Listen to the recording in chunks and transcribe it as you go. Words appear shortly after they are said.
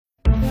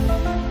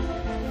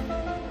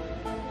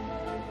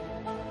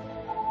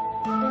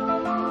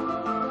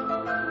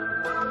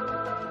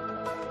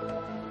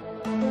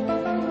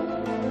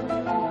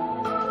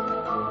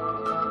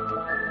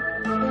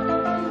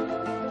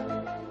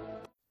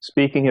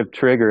Speaking of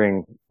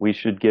triggering, we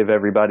should give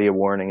everybody a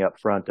warning up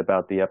front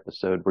about the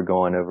episode we're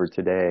going over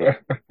today.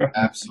 The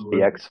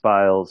Absolutely.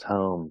 X-Files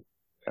home.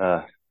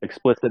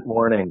 Explicit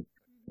warning.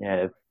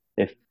 Yeah,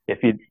 if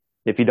you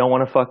if you don't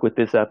want to fuck with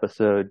this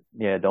episode,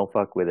 yeah, don't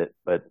fuck with it.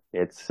 But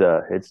it's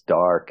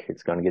dark.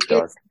 It's gonna get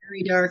dark. It's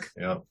very dark.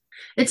 Yeah.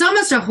 It's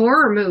almost a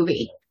horror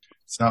movie.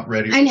 It's not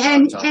ready for And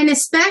prime and time. and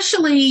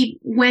especially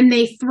when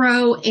they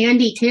throw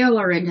Andy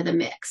Taylor into the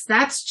mix.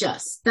 That's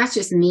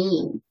just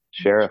mean.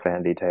 Sheriff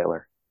Andy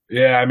Taylor.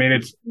 Yeah, I mean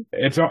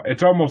it's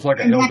almost like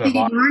a And Hills Deputy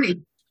Have Eyes. Barney.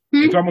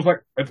 It's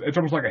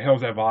almost like a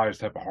Hills Have Eyes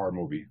type of horror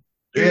movie.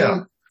 Yeah.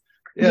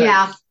 Yeah.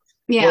 Yeah.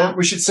 Yeah. Well,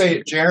 we should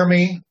say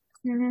Jeremy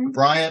Mhm.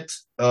 Bryant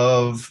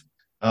of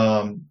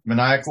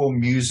Maniacal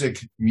Music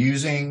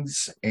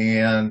Musings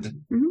and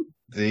Mhm.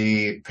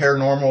 the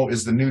Paranormal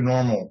is the New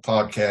Normal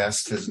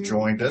podcast has Mhm.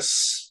 joined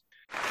us.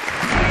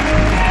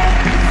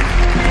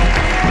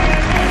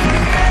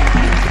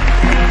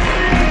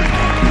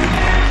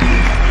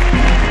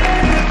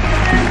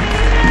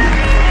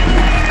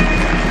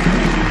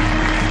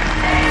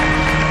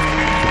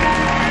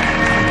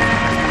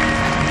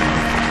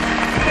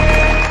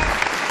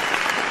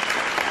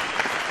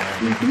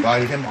 And we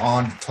invited him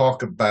on to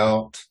talk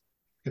about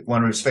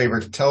one of his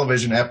favorite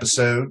television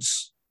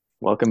episodes.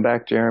 Welcome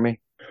back, Jeremy.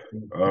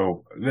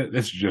 Oh,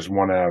 this is just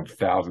one out of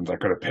thousands I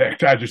could have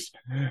picked. I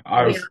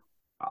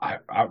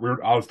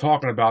was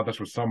talking about this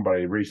with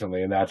somebody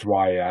recently, and that's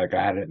why I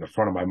had it in the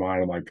front of my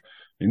mind. I'm like,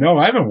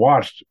 I haven't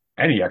watched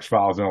any X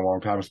Files in a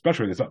long time,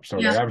 especially this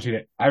episode. Yeah. I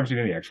haven't seen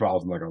any X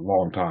Files in like a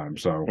long time.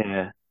 So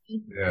Yeah,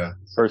 Yeah.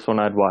 first one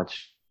I'd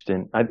watched,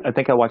 and I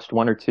think I watched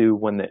one or two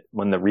when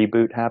the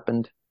reboot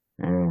happened.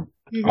 mm.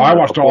 Mhm. I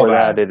watched all Before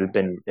that. it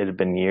had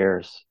been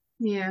years.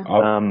 Yeah.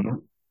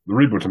 The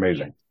reboot's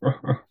amazing.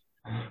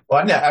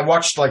 Well, I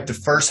watched like the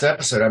first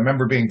episode. I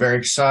remember being very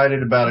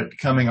excited about it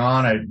coming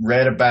on. I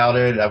read about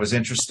it. I was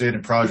interested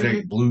in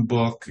Project Blue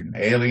Book and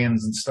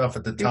aliens and stuff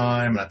at the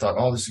time. And I thought,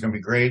 oh, this is going to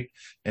be great.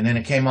 And then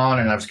it came on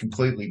and I was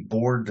completely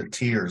bored to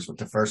tears with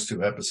the first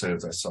two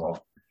episodes I saw.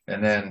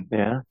 And then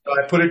Yeah. so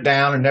I put it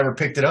down and never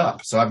picked it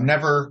up. So I've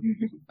never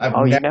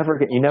Oh, you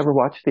never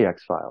watched the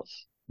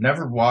X-Files.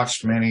 never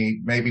watched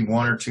maybe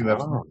one or two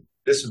episodes. Oh.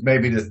 This is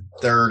maybe the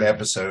third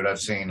episode I've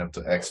seen of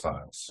the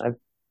X-Files.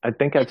 I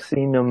think I've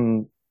seen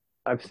them.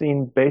 I've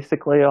seen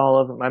basically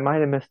all of them. I might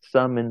have missed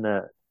some in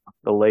the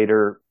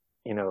later,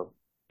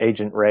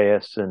 Agent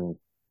Reyes and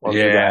what was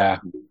Yeah.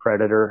 that?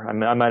 Predator.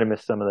 I might have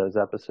missed some of those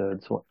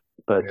episodes,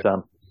 but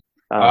Oh,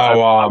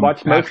 I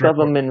watched most Patrick- of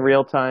them in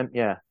real time.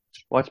 Yeah,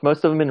 watched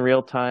most of them in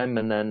real time,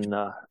 and then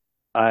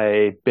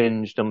I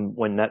binged them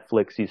when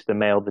Netflix used to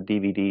mail the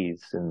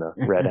DVDs in the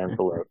red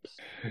envelopes.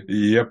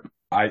 Yep.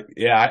 I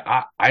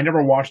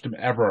never watched them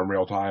ever in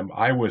real time.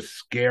 I was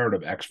scared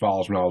of X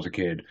Files when I was a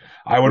kid.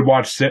 I would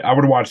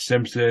watch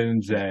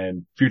Simpsons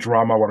and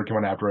Futurama when it came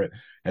on after it,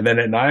 and then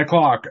at 9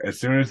 o'clock, as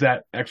soon as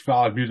that X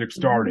Files music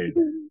started,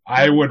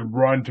 I would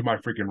run to my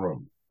freaking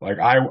room. Like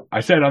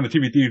I said on the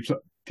TV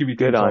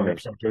Good on you.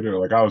 episode too.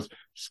 Like I was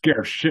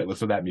scared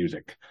shitless of that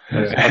music.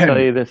 I'll tell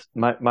you this: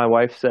 my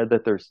wife said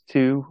that there's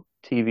two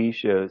TV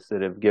shows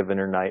that have given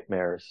her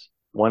nightmares.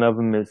 One of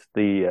them is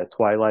the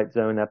Twilight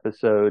Zone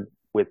episode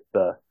with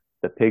the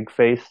pig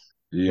face,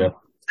 Yep.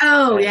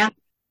 Oh, yeah.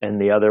 and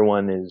the other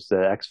one is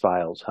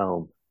X-Files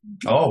Home.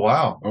 Oh,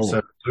 wow. Oh.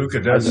 So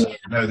Luca does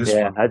know this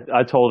Yeah, one.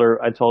 I told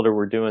her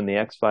we're doing the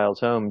X-Files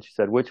Home. And she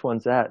said, "Which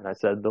one's that?" And I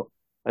said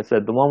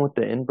the one with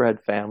the inbred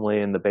family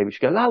and the baby. She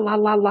goes, "La la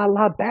la la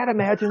la, bad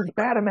imagines,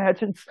 bad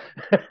imagines."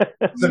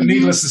 So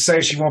needless to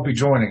say, she won't be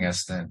joining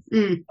us then.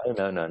 Mm.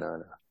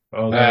 No.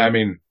 Oh, I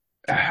mean,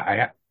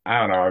 I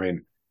don't know. I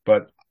mean,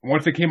 but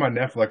once it came on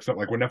Netflix,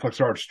 like when Netflix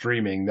started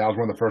streaming, that was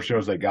one of the first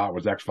shows they got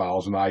was X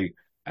Files, and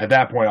at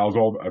that point I was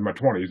old in my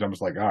 20s. I'm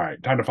just like, all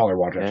right, time to finally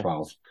watch Yeah. X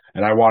Files,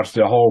 and I watched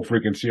the whole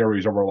freaking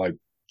series over like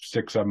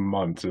 6-7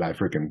 months, and I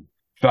freaking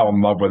fell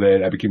in love with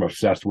it. I became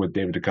obsessed with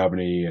David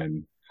Duchovny,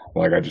 and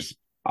like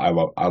I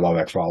love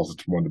X Files.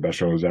 It's one of the best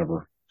shows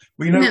ever.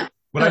 well, you know, No.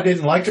 what I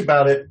didn't like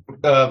about it,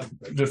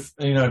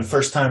 the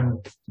first time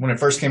when it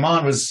first came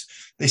on was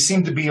they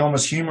seemed to be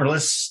almost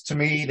humorless to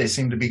me. They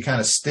seemed to be kind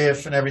of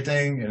stiff and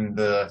everything. And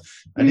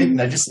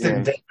I just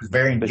didn't think it was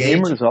very The engaging.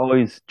 humor is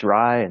always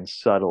dry and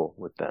subtle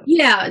with them.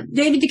 Yeah.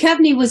 David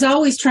Duchovny was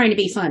always trying to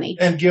be funny.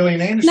 And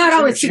Gillian Anderson, Not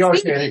always she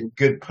always had a succeeding.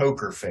 good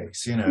poker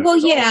face, Well, It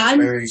was yeah. always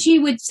And very- she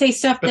would say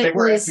stuff but they that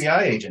were was,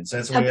 FBI agents.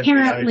 That's the way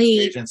apparently-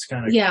 FBI agents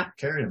kind of yeah.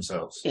 carry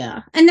themselves. Yeah.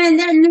 And then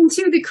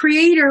too, the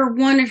creator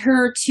wanted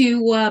her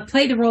to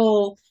play the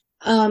role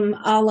a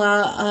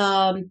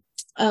la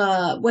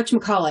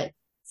whatchamacallit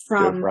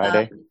from Good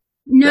Friday.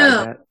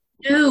 no,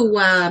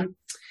 Dragnet.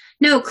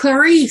 no,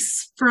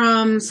 Clarice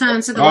from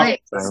Silence of the Oh. Lambs.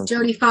 Silence.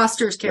 Jodie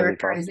Foster's Jodie Foster.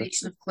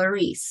 characterization of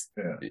Clarice.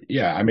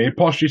 Yeah, I mean,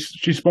 plus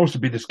she's supposed to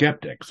be the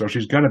skeptic, so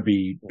she's gonna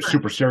be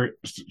super serious.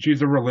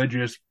 She's a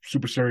religious,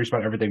 super serious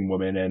about everything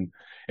woman, and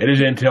it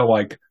isn't until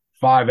like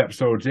 5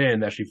 episodes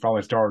in that she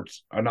finally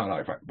starts. Not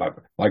like 5, but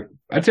like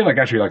I'd say like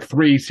actually like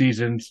 3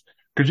 seasons,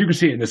 because you can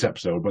see it in this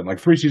episode, but like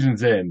 3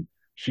 seasons in,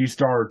 she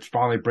starts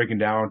finally breaking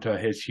down to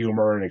his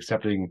humor and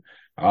accepting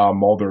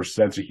Mulder's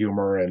sense of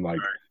humor, and like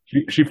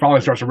she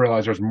finally starts to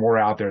realize there's more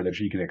out there that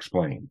she can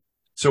explain.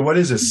 So what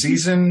is it,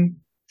 season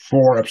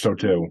 4, episode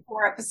 2?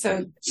 4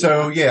 episodes.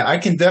 So yeah, I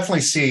can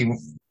definitely see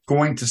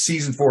going to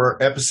season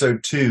 4,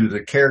 episode 2.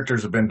 The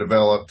characters have been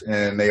developed,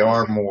 and they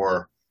are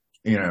more,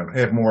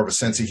 have more of a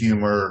sense of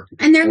humor,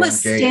 and they're less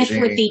stiff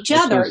with each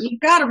other. You've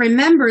got to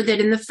remember that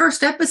in the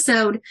first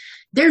episode,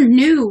 they're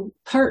new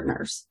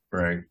partners,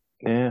 right?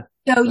 Yeah.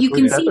 So you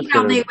can see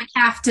how they would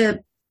have to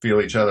feel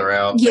each other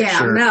out. Yeah, make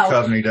sure no.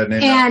 Duchovny doesn't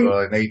end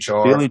up in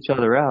HR. Feel each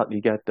other out.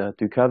 You got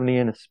Duchovny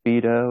in a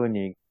Speedo, and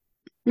you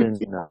in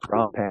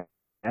wrong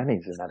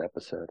panties in that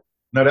episode.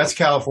 No, that's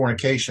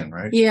Californication,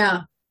 right?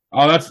 Yeah.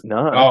 Oh, that's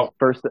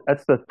first.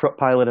 That's the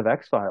pilot of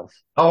X-Files.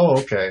 Oh,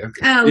 okay.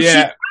 Oh,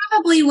 yeah. She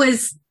probably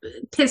was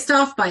pissed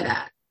off by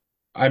that.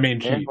 I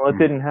mean, it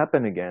didn't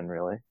happen again,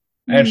 really.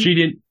 And she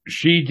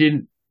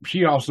didn't.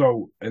 She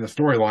also, in the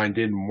storyline,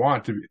 didn't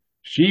want to.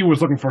 She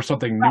was looking for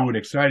something new and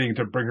exciting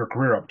to bring her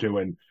career up to,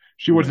 and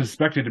she was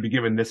expected to be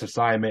given this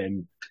assignment,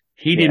 and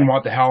he didn't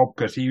want the help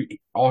because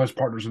all his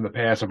partners in the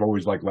past have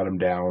always let him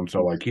down.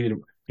 So like he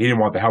didn't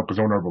want the help because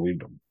no one ever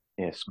believed him.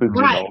 Yeah, spooky.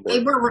 Right.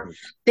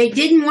 They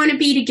didn't want to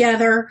be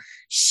together.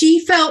 She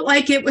felt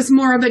like it was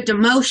more of a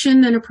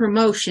demotion than a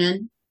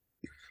promotion.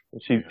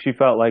 She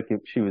felt like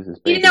she was his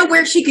baby. She didn't know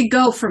where she could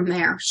go from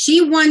there.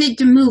 She wanted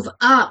to move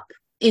up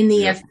in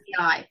the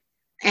FBI.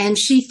 And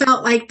she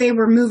felt like they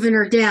were moving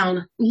her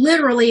down,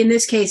 literally in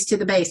this case, to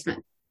the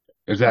basement.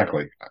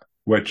 Exactly.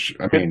 Which,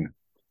 I mean...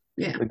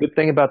 Yeah. The good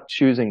thing about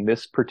choosing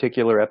this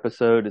particular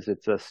episode is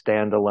it's a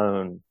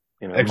standalone,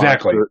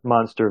 exactly.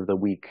 monster of the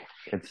week.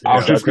 It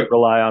doesn't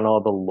rely on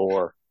all the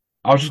lore.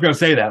 I was just going to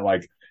say that,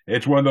 like,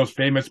 it's one of those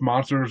famous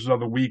Monsters of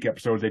the Week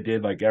episodes they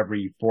did, like,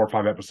 every 4 or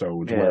 5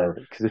 episodes. Yeah,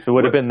 because if it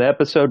would have been the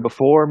episode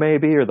before,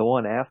 maybe, or the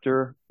one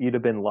after, you'd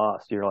have been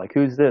lost. You're like,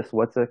 who's this?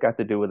 What's it got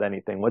to do with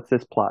anything? What's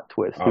this plot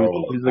twist?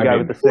 Who's the guy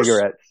with the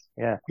cigarettes?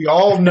 Yeah. We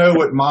all know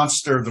what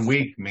Monster of the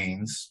Week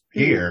means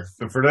here.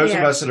 But for those of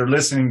us that are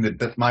listening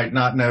that might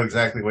not know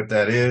exactly what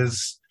that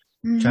is,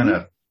 kind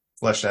of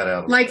flesh that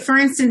out. Like, for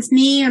instance,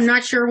 me, I'm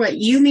not sure what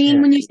you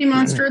mean when you say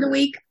Monster of the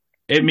Week.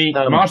 It means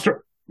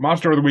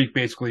Monster of the Week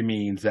basically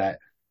means that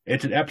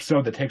it's an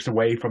episode that takes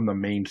away from the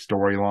main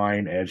storyline,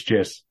 and it's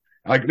just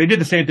like they did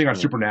the same thing on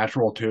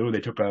Supernatural too. They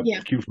took a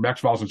cue from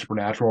X-Files and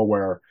Supernatural,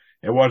 where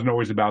it wasn't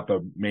always about the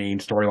main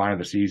storyline of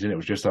the season. It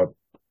was just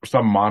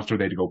some monster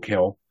they had to go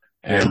kill.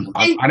 And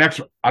on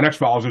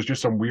X-Files, there's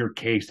just some weird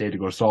case they had to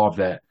go solve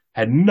that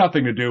had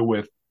nothing to do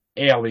with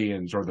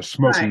aliens or the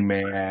smoking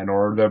man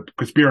or the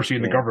conspiracy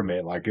in the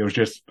government. Like it was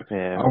just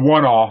a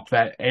one-off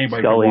that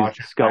anybody could watch.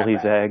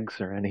 Scully's eggs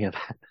or any of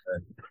that.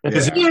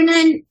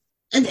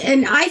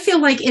 And I feel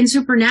like in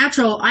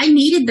Supernatural, I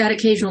needed that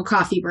occasional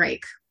coffee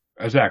break.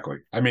 Exactly.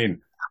 I mean,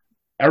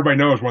 everybody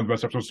knows one of the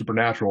best episodes of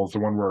Supernatural is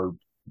the one where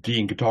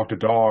Dean could talk to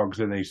dogs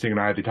and then he's singing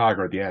Eye of the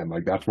Tiger at the end.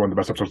 Like, that's one of the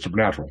best episodes of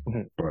Supernatural.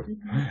 And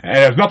it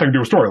has nothing to do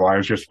with storyline.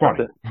 It's just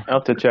funny. I'll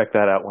have to check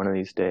that out one of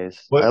these days.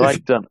 I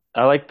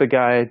like the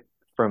guy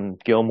from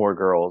Gilmore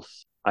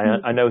Girls.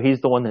 I know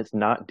he's the one that's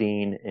not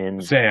Dean in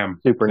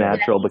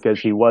Supernatural because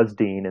he was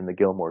Dean in the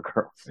Gilmore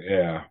Girls.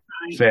 Yeah.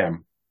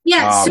 Sam.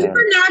 Yeah,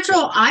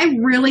 Supernatural, I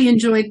really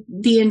enjoyed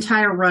the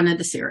entire run of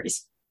the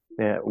series.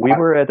 Yeah, we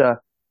were at a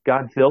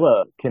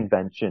Godzilla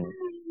convention.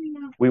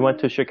 We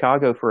went to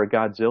Chicago for a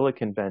Godzilla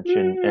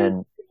convention,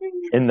 and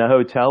in the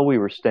hotel we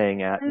were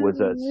staying at was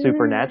a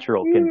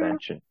Supernatural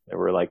convention. It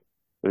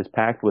was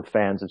packed with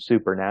fans of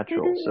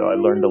Supernatural, so I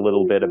learned a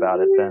little bit about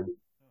it then.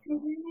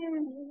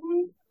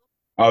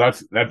 Oh,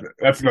 that's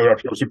another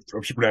episode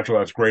of Supernatural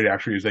that's great,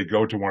 actually, is they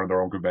go to one of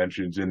their own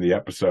conventions in the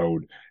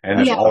episode, and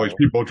there's all these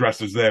people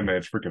dressed as them, and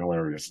it's freaking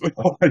hilarious.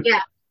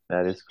 Yeah.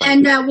 That is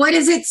funny. And what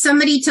is it?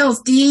 Somebody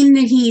tells Dean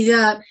that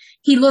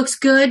he looks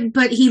good,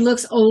 but he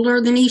looks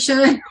older than he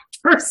should.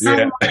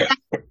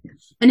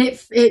 And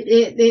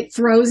it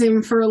throws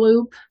him for a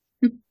loop.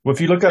 Well,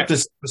 if you look up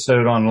this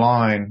episode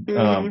online,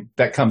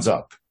 that comes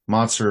up.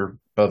 Monster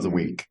of the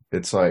Week.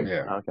 It's like,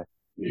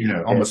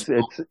 almost.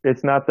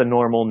 It's not the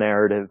normal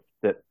narrative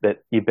that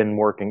you've been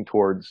working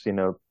towards,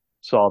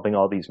 solving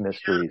all these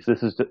mysteries.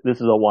 This is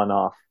a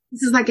one-off.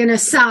 This is like an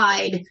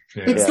aside.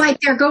 Yeah. It's like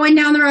they're going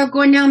down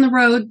the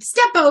road,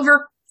 step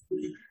over.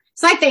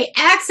 It's like they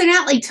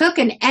accidentally took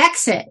an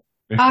exit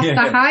off the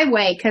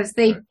highway because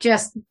they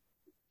just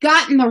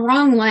got in the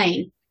wrong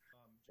lane.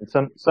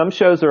 Some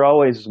shows are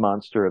always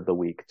Monster of the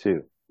Week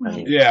too.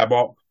 And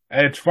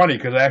it's funny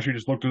because I actually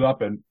just looked it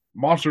up, and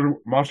Monster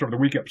of the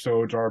Week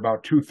episodes are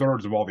about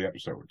 2/3 of all the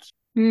episodes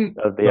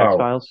of the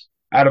X-Files.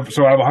 Out of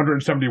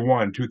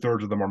 171,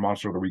 2/3 of them are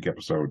Monster of the Week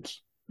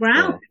episodes.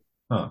 Wow.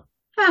 Yeah.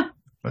 Huh.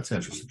 That's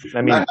interesting.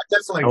 I mean, a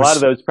lot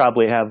of those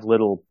probably have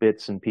little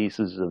bits and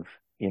pieces of,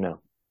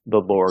 the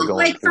lore going.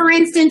 Like, for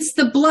instance,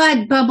 the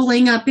blood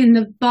bubbling up in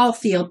the ball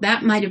field.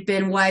 That might have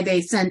been why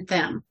they sent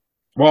them.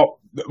 Well,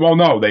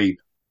 no,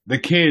 the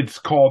kids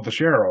called the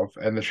sheriff,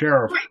 and the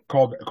sheriff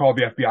called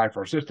the FBI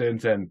for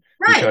assistance, and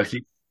because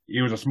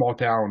he was a small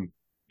town,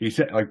 he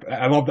said, like,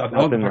 I love that.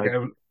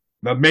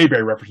 the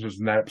Mayberry references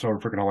in that episode are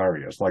freaking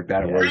hilarious. Like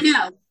that Yeah. was. I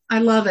know. I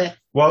love it.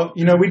 Well,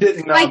 we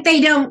didn't know. Like they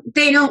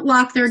don't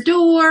lock their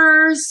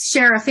doors.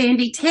 Sheriff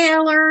Andy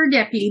Taylor,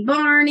 Deputy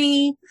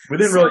Barney. We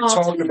didn't really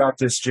Salt. talk about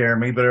this,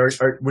 Jeremy, but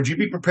would you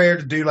be prepared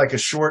to do like a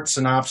short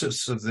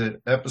synopsis of the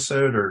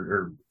episode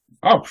or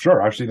Oh,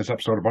 sure. I've seen this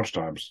episode a bunch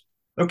of times.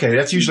 Okay,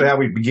 that's usually how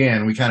we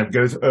begin. We kind of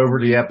go over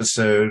the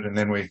episode and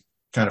then we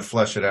kind of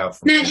flesh it out.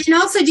 From Now, and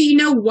also, do you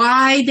know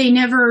why they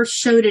never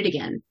showed it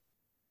again?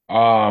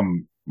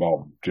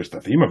 Well, just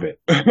the theme of it.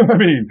 I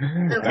mean,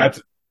 Okay.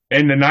 that's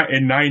in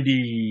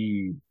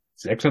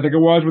 96, I think it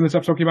was when this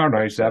episode came out,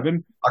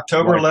 97.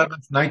 October Right.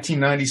 11th,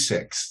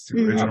 1996. The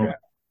Mhm. original. Okay.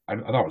 I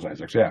thought it was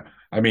 96, yeah.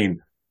 I mean,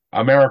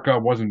 America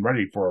wasn't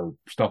ready for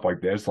stuff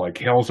like this. Like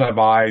Hills Have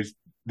Eyes,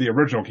 the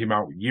original came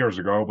out years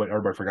ago, but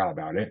everybody forgot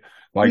about it.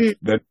 Like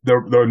the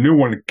new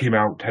one came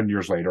out 10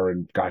 years later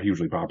and got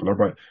hugely popular,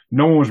 but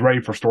no one was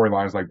ready for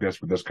storylines like this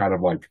with this kind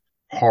of like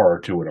horror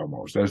to it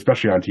almost,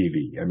 especially on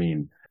TV. I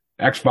mean,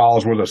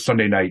 X-Files was a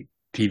Sunday night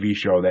TV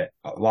show that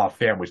a lot of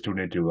families tune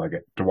into, like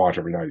to watch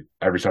every night,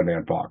 every Sunday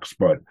on Fox.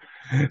 But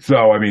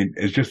so, I mean,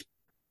 it's just,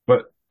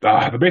 but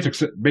the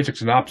basic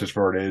synopsis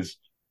for it is,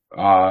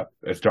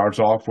 it starts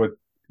off with,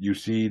 you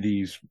see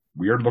these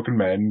weird looking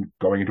men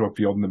going into a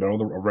field in the middle of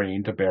the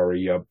rain to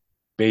bury a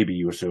baby,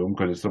 you assume,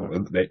 because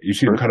you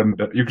see them cut him.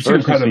 You can see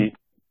them cut him.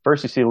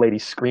 First, you see a lady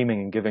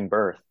screaming and giving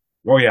birth.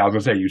 Well, yeah, I was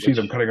gonna say you see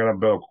them cutting an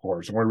umbilical cord.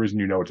 It's the only reason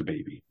you know it's a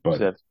baby. But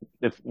So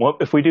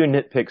if we do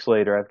nitpicks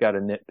later, I've got a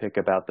nitpick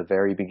about the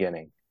very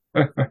beginning.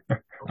 all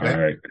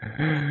right.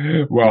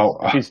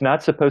 Well, She's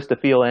not supposed to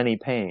feel any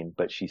pain,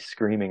 but she's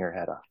screaming her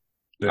head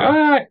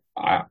off.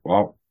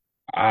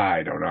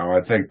 I don't know.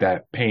 I think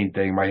that pain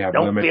thing might have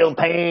Don't limits. feel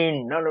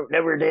pain. No,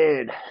 never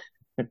did.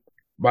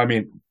 But I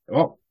mean,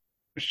 well,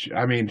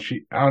 I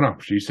don't know.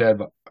 She said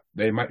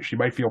she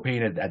might feel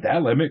pain at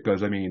that limit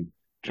because I mean,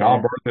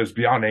 childbirth is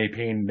beyond any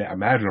pain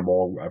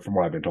imaginable from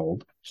what I've been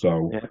told.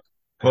 So, Yeah.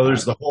 Well,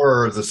 there's the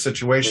horror of the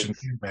situation.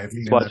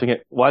 Maybe. Watching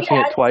it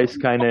twice,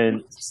 kind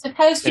of It's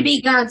supposed to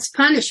be God's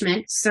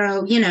punishment,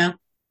 so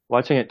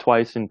watching it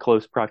twice in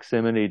close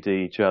proximity to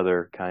each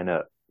other, kind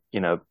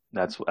of,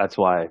 that's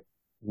why I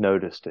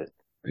noticed it.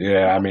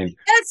 yeah, I mean,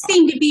 that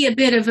seemed to be a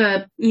bit of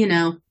a,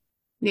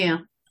 yeah.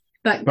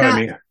 But I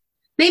mean,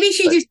 maybe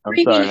she just I'm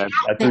freaking sorry, out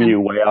I threw then. you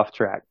way off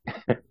track.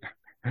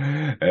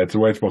 it's the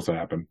way it's supposed to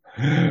happen.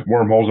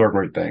 Wormholes are a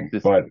great thing,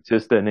 but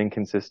Just an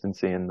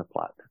inconsistency in the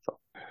plot. That's all.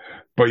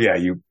 But yeah,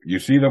 you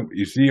see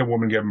a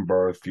woman giving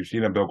birth, you see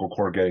the umbilical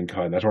cord getting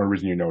cut. That's one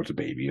reason you know it's a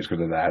baby is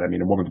because of that. I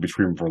mean, a woman could be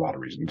screaming for a lot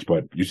of reasons,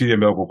 but you see the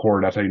umbilical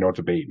cord, that's how you know it's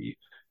a baby.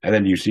 And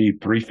then you see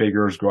three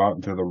figures go out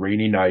into the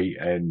rainy night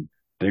and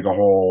dig a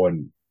hole,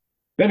 and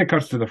then it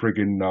cuts to the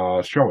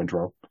freaking show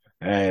intro.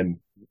 And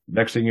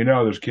next thing you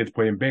know, there's kids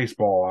playing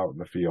baseball out in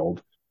the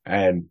field,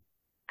 and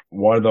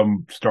one of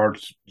them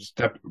starts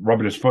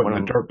rubbing his foot in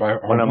the dirt by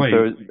home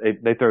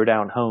plate. They throw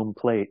down home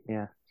plate,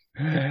 yeah.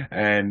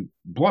 And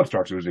blood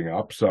starts oozing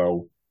up,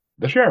 so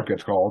the sheriff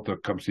gets called to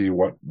come see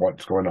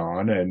what's going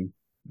on, and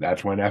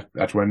that's when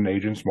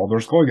Agents Mulder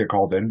and Scully get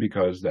called in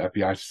because the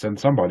FBI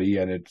sends somebody,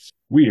 and it's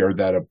weird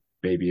that a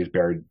baby is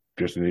buried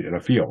just in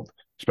a field,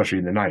 especially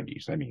in the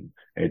 90s. I mean,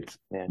 it's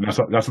that's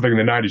something in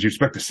the 90s you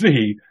expect to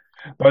see,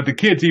 but the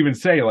kids even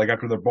say, like,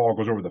 after the ball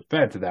goes over the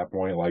fence at that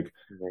point, like,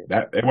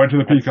 that it went to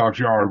the Peacock's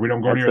yard, we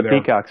don't go near there.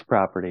 Peacock's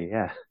property,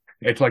 yeah.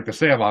 It's like the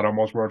Sandlot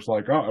almost, where it's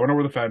like, oh, I went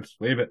over the fence,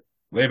 leave it.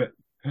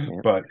 Yeah.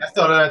 But I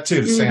thought of that too,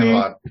 the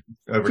Sandlot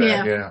over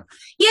that, yeah.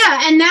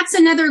 Yeah, and that's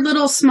another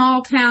little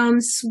small town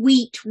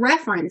sweet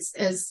reference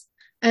as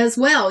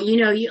well.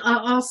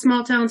 All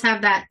small towns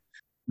have that,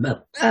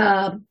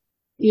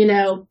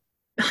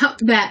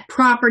 that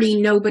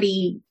property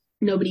nobody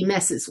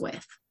messes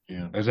with.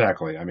 Yeah,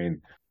 exactly. I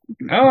mean,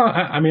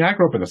 I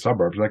grew up in the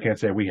suburbs. I can't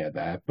say we had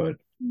that, but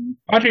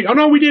actually, oh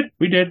no, we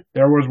did.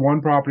 There was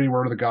one property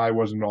where the guy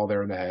wasn't all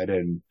there in the head,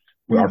 and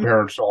our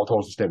parents all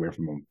told us to stay away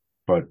from him.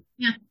 But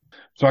yeah,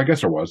 so I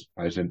guess there was.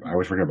 I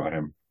always forget about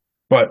him.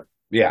 But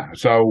yeah,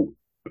 so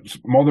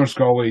Mulder and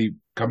Scully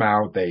come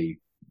out. They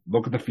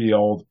look at the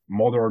field.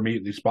 Mulder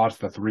immediately spots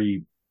the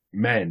three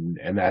men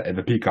in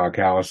the Peacock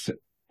house,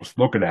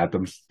 looking at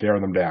them,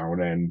 staring them down,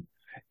 and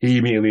he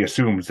immediately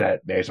assumes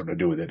that they have something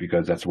to do with it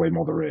because that's the way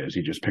Mulder is.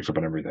 He just picks up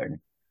on everything.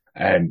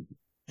 And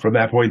from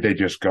that point, they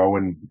just go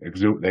and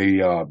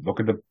look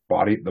at the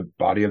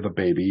body of the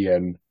baby,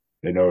 and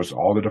they notice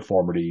all the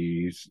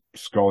deformities.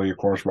 Scully, of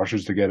course,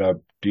 rushes to get a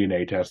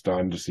DNA test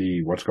done to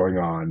see what's going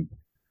on.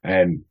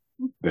 And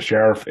the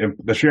sheriff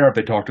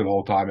they talk to the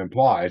whole time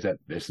implies that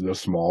this is a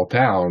small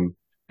town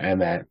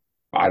and that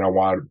I don't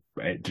want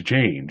it to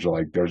change.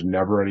 Like, there's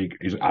never any.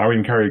 I don't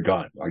even carry a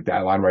gun. Like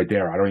that line right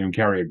there. I don't even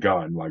carry a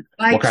gun. Like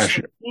what kind of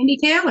shit? Andy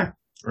Taylor.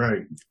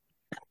 Right.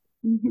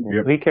 Mm-hmm.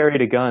 Yep. He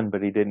carried a gun,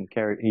 but he didn't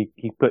carry.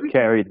 He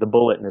carried the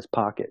bullet in his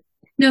pocket.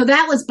 No,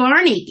 that was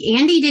Barney.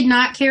 Andy did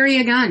not carry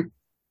a gun.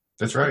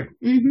 That's right.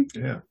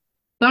 Mm-hmm. Yeah.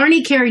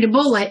 Barney carried a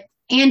bullet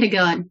and a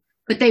gun,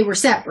 but they were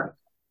separate.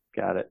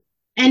 Got it.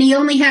 And he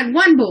only had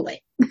one bullet.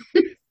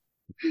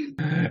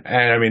 And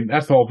I mean,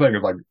 that's the whole thing.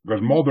 Is like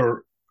because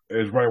Mulder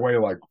is right away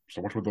like,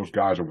 so what's with those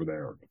guys over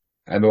there?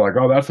 And they're like,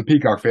 oh, that's the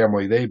Peacock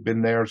family. They've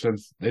been there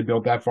since they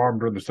built that farm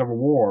during the Civil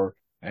War,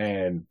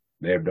 and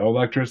they have no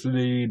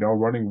electricity, no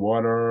running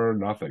water,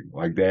 nothing.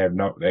 Like they have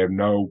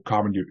no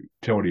common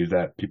utilities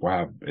that people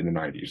have in the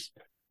 90s,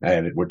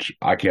 and which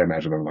I can't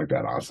imagine them like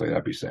that. Honestly,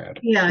 that'd be sad.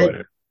 Yeah,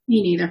 But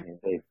me neither.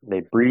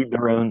 They breed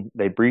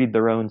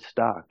their own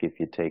stock, if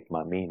you take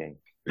my meaning.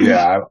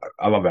 yeah,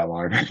 I love that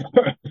line.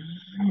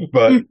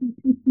 But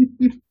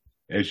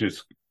it's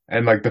just,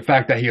 and like the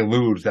fact that he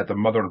alludes that the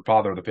mother and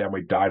father of the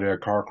family died in a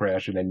car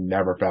crash and they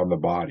never found the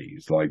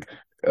bodies, like,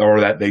 or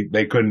that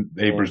they couldn't,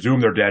 they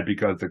presumed they're dead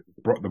because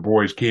the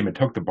boys came and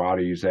took the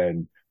bodies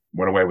and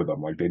went away with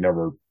them. Like they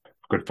never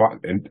could find,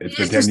 and it's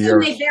been 10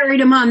 years. They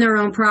buried them on their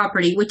own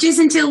property, which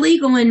isn't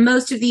illegal in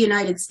most of the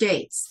United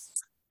States.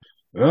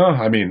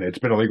 I mean, it's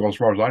been illegal as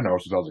far as I know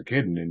since I was a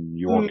kid in New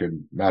York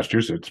and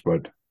Massachusetts,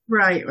 but.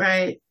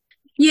 Right.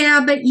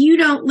 Yeah, but you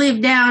don't live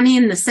down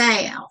in the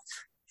South.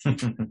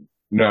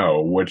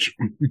 No, which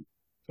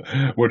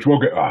we'll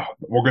get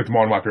to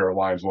one of my favorite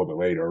lines a little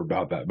bit later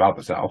about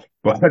the South,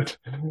 but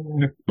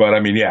I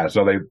mean, yeah.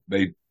 So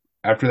they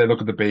after they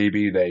look at the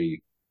baby,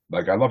 they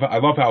like I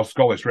love how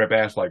Scully straight up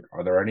asks, like,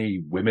 are there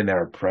any women that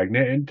are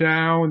pregnant in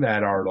town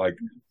that are like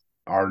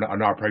are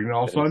not pregnant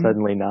all of a sudden?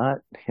 Suddenly not.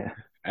 Yeah.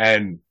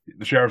 And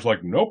the sheriff's like,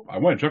 nope, I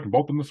went and checked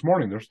both of them this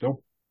morning. They're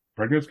still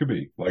pregnant as could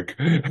be. Like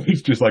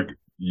it's just like,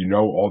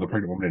 all the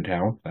pregnant women in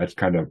town. That's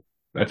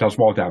how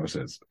small town this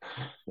is.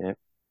 Yeah.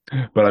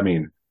 But I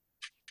mean,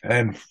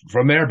 and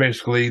from there,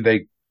 basically,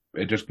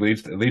 it just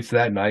leads to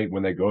that night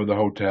when they go to the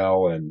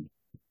hotel, and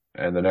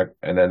then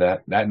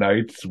that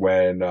night's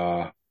when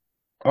Molly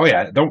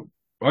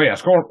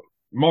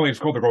and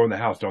Scully go in the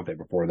house, don't they?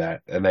 Before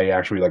that, and they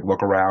actually like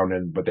look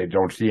around, but they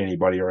don't see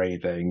anybody or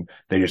anything.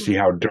 They just see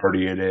how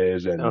dirty it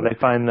is, and they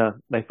find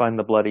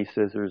the bloody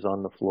scissors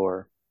on the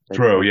floor.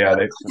 True, yeah.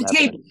 The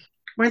table.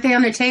 Weren't they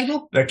on the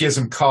table? That gives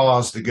them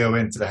cause to go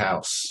into the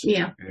house.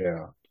 Yeah.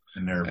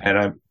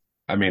 And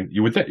I mean,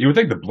 you would think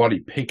the bloody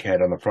pig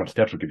head on the front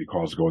steps would give you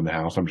cause to go in the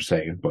house. I'm just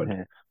saying, but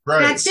right.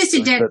 That's just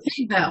a dead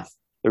pig, though.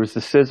 There was the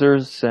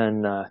scissors,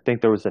 and I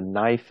think there was a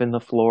knife in the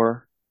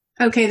floor.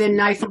 Okay, the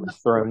knife was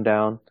thrown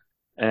down,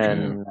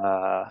 and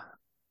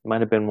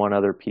might have been one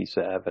other piece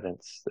of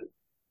evidence.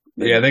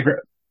 They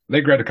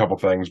grabbed a couple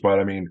things, but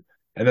I mean,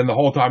 and then the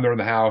whole time they're in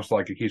the house,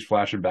 like it keeps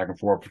flashing back and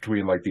forth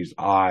between like these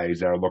eyes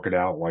that are looking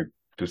out, like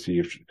to see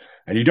if,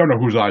 and you don't know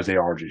whose eyes they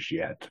are just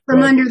yet.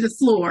 From under the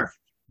floor.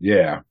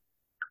 Yeah.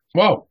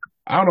 Well,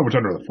 I don't know what's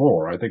under the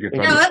floor. I think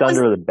it's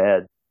under the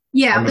bed.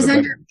 Yeah, it was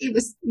under. It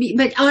was,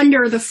 but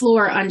under the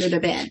floor, under the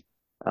bed.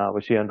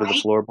 Was she under the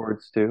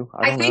floorboards too?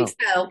 I think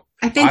so.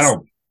 I think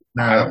so.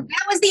 No.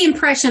 That was the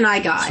impression I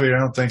got. Sweet, I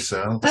don't think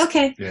so.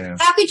 Okay. Yeah.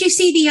 How could you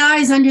see the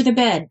eyes under the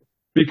bed?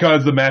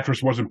 Because the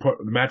mattress wasn't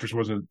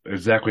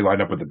exactly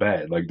lined up with the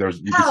bed. Like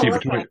you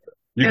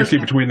can see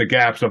between the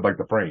gaps of like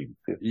the frame.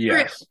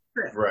 Yes.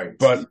 Right.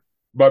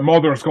 But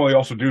Mulder and Scully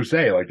also do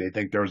say like they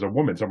think there's a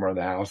woman somewhere in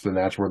the house, and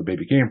that's where the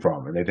baby came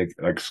from. And they think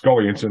like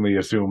Scully instantly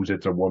assumes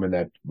it's a woman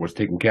that was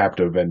taken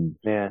captive and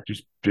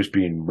just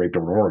being raped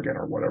over in Oregon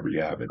or whatever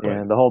you have it.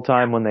 And the whole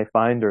time when they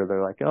find her,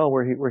 they're like, "Oh,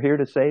 we're here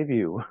to save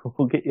you.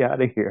 We'll get you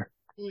out of here."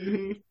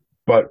 Mm-hmm.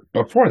 But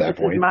before that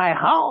point, this is my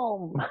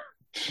home.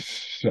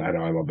 I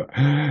know, I love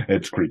that.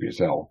 It's creepy as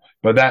hell.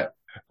 But that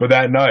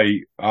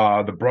night,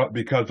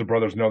 because the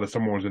brothers know that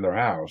someone was in their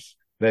house,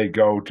 they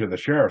go to the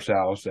sheriff's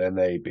house and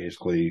they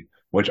basically,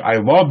 which I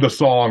love the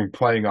song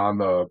playing on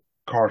the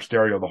car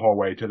stereo the whole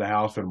way to the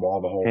house and while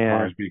the whole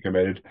crime is being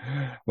committed.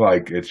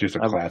 Like it's just a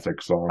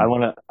classic song.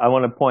 I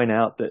want to point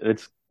out that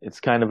it's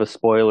kind of a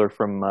spoiler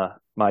from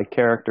my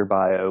character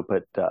bio,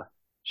 but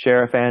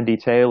Sheriff Andy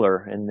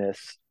Taylor in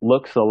this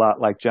looks a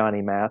lot like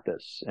Johnny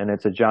Mathis, and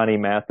it's a Johnny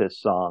Mathis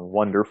song,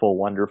 "Wonderful,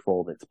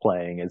 Wonderful," that's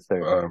playing as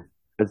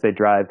they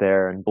drive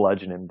there and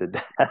bludgeon him to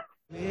death.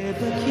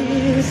 With a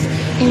kiss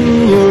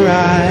in your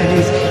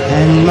eyes,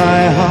 and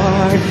my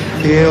heart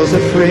feels a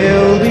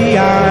thrill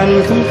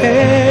beyond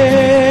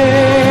compare.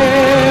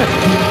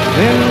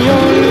 When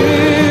your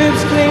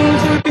lips cling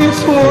to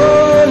it's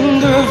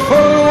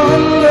wonderful,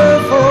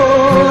 wonderful,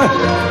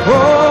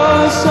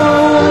 oh, so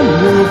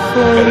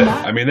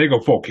wonderful. I mean, they go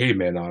full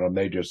caveman on him.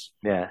 They just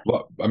I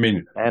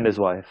mean, and his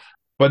wife.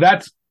 But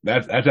that's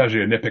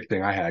actually a nitpick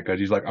thing I had because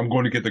he's like, I'm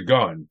going to get the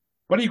gun.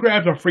 But he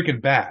grabs a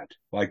freaking bat.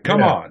 Like,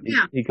 come on.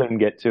 He couldn't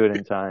get to it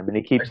in time, and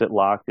he keeps it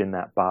locked in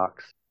that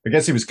box. I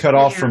guess he was cut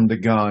off from the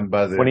gun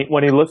by the...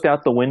 When he looked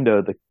out the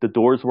window, the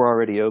doors were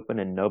already open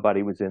and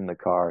nobody was in the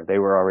car. They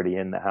were already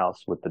in the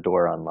house with the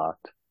door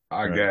unlocked.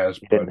 I guess.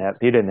 He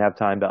didn't have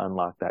time to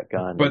unlock that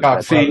gun.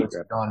 But see,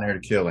 gone there to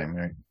kill him.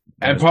 Right?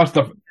 And plus,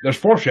 there's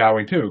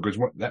foreshadowing, too, because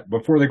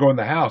before they go in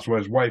the house, when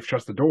his wife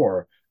shuts the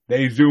door,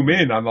 they zoom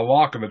in on the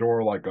lock of the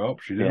door, like, oh,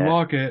 she didn't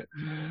lock it.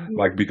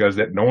 Like, because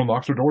no one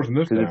locks their doors in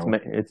this town.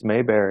 It's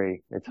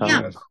Mayberry. It's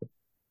home.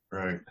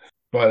 Right.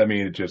 But, I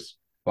mean, it just,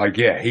 like,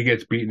 he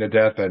gets beaten to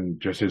death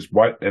and just his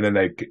wife, and then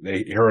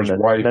they hear his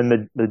wife.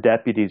 Then the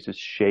deputy's just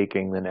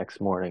shaking the next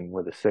morning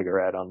with a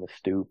cigarette on the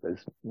stoop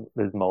as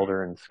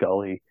Mulder and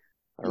Scully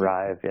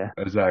arrive. Yeah.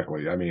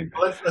 Exactly. I mean,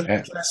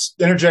 Let's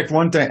interject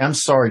one thing. I'm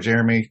sorry,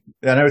 Jeremy.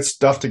 I know it's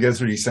tough to go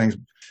through these things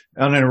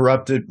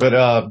uninterrupted, but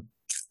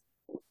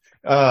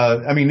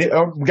I mean,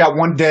 we got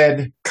one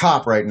dead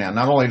cop right now.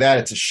 Not only that,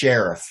 it's a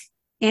sheriff,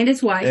 and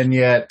his wife, and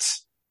yet,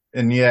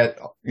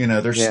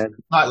 there's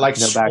not like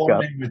no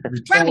backup. with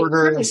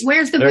reporters. Right.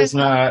 Where's the there's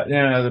not,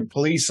 the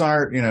police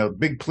aren't,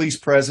 big police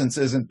presence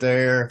isn't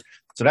there,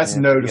 so that's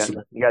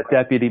noticeable. You got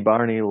Deputy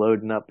Barney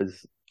loading up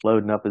his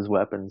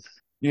weapons.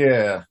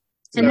 Yeah,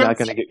 so he's not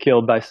going to get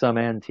killed by some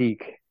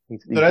antique.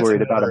 He's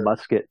worried about a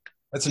musket.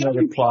 That's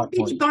another plot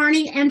point.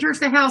 Barney enters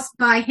the house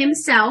by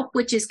himself,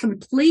 which is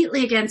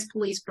completely against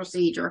police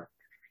procedure.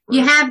 Right.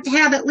 You have to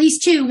have at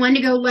least two, one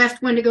to go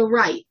left, one to go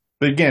right.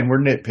 But again,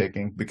 we're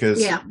nitpicking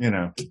because,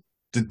 to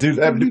do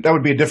that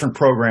would be a different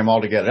program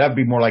altogether. That would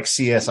be more like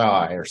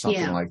CSI or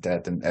something like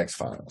that than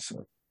X-Files.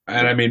 So.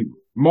 And I mean,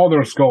 Mulder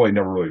and Scully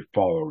never really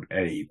followed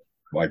any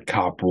like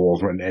cop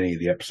rules in any of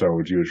the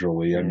episodes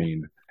usually. I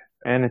mean,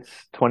 and it's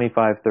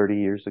 25, 30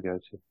 years ago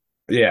too.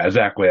 Yeah,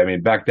 exactly. I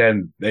mean, back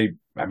then in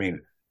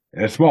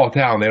a small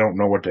town, they didn't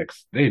know what to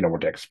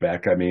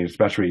expect. I mean,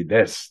 especially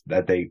this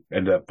that they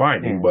ended up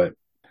finding, but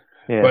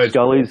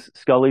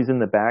Scully's in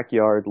the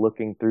backyard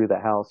looking through the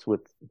house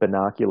with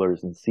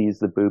binoculars and sees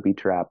the booby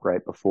trap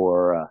right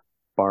before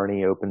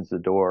Barney opens the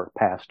door.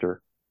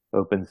 Pastor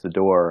opens the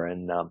door,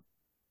 and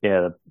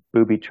the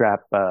booby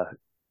trap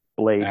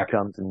blade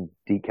comes and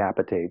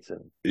decapitates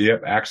him.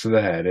 Yep, axe to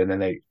the head, and then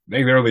they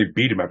literally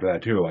beat him after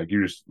that too. Like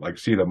you just like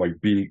see them like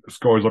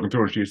Scully's looking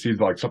through, and she sees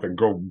like something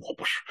go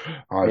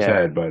on his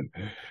head, but.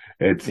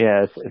 It's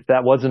if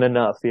that wasn't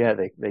enough,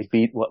 they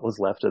beat what was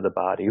left of the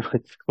body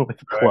with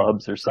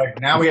clubs or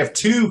something. Now we have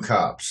two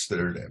cops that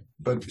are dead.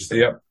 But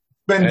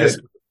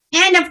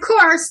and of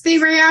course,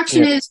 the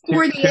reaction is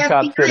for the FBI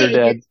cops that are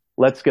dead.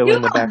 Let's go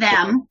in the back.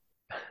 Them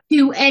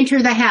to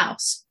enter the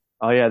house.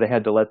 Oh yeah, they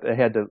had to let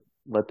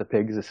the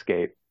pigs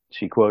escape.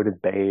 She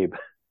quoted Babe.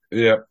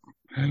 Yep.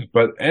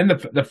 But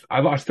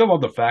I still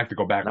love the fact to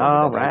go back.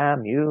 I'll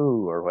ram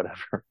you or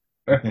whatever.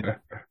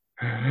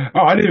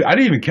 Oh, I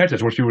didn't even catch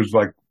this. What she was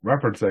like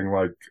referencing,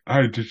 like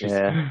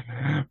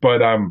But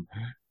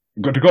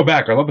to go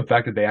back, I love the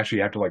fact that they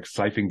actually have to like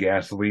siphon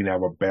gasoline out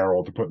of a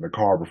barrel to put in the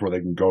car before they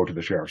can go to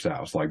the sheriff's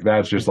house. Like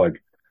that's just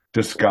like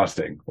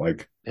disgusting.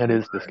 Like it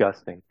is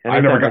disgusting.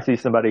 Anytime I see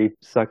somebody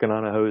sucking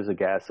on a hose of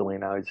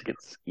gasoline, I always get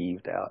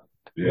skeeved out.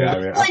 Yeah,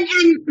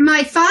 and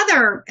my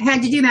father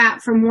had to do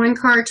that from one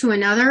car to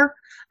another.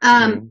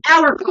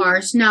 Our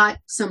cars, not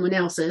someone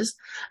else's.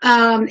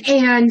 It's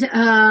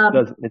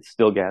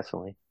still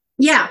gasoline.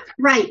 Yeah,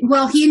 right.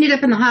 Well, he ended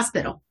up in the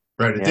hospital.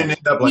 Right. It didn't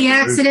end up like he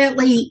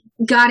accidentally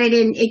got it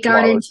in. It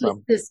got into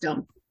his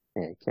system.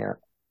 Yeah, you can't.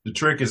 The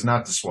trick is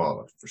not to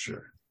swallow, for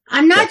sure.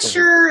 I'm not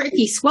sure if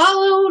he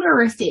swallowed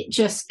or if it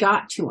just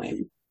got to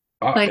him.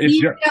 But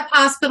he ended up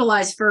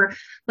hospitalized for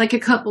like a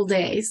couple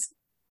days.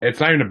 It's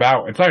not even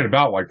about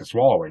like the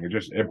swallowing.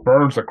 It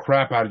burns the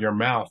crap out of your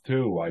mouth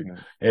too. Like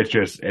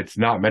it's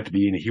not meant to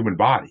be in a human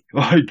body.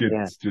 Like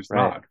it's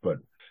not. But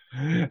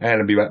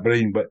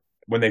but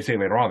when they say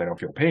later on they don't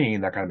feel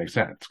pain, that kind of makes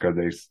sense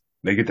because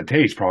they get the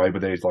taste probably,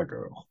 but they just like,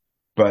 oh.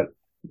 But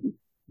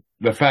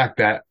the fact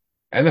that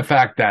when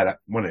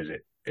is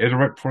it? Is it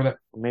right before that?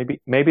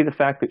 Maybe the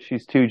fact that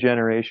she's 2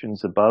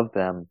 generations above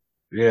them.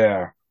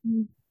 Yeah.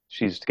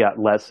 She's got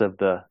less of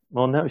the.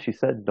 Well, no, she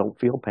said don't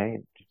feel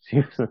pain.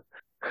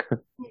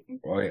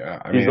 Well, yeah,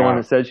 she's the one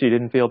that said she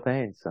didn't feel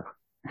pain. So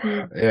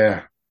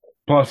yeah.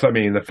 Plus, I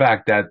mean, the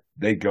fact that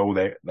they look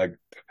at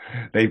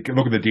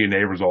the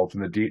DNA results,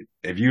 and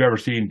if you ever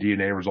seen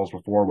DNA results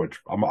before, which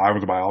I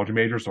was a biology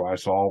major, so I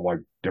saw like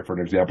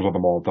different examples of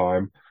them all the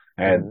time,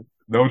 and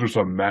those are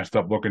some messed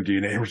up looking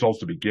DNA results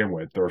to begin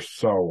with. They're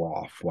so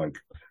off. Like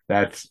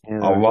that's a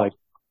lot.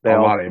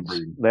 Of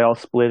inbreeding. They all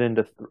split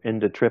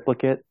into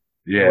triplicate.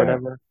 Yeah. Or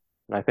whatever.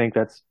 And I think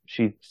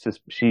she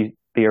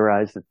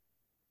theorized that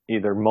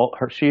either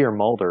she or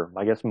Mulder.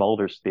 I guess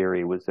Mulder's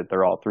theory was that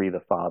they're all 3 the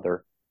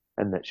father,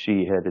 and that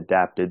she had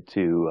adapted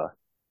to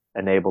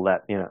enable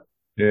that.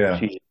 Yeah.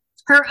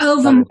 Her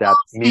ovum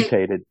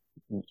mutated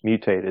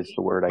is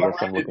the word I guess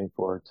I'm looking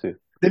for too.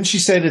 Didn't she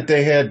say that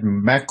they had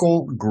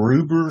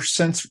Meckel-Gruber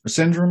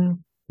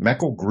syndrome?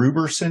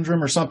 Meckel-Gruber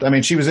syndrome or something? I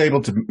mean, she was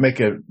able to make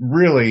a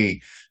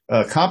really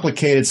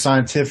complicated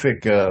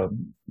scientific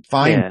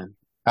find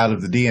out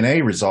of the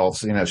DNA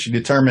results. She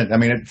determined. I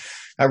mean,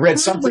 I read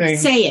something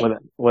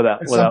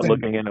without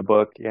looking in a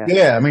book. Yeah.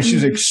 Yeah. I mean,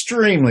 she's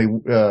extremely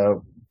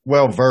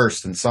well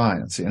versed in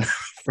science. I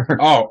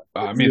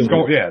mean,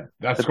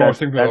 that's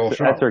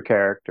her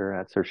character.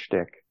 That's her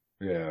shtick.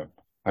 Yeah.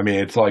 I mean,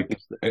 it's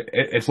like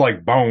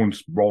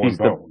Bones rolling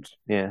bones.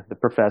 The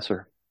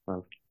professor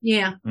of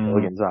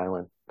Gilligan's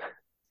Island.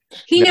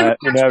 He knows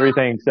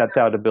everything except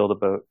how to build a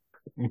boat.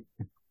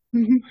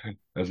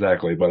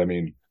 Exactly, but I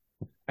mean,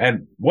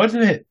 and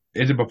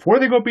is it before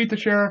they go beat the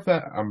sheriff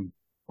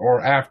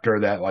or after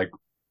that? Like,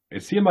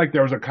 it seemed like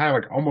there was a kind of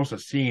like almost a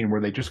scene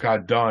where they just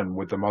got done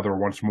with the mother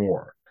once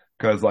more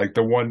Because like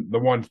the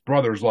one's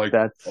brother's like,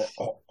 That's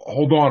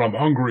hold on, I'm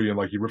hungry, and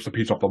like he rips a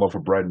piece off the loaf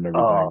of bread and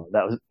everything.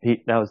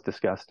 that was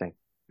disgusting.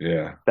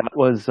 Yeah. That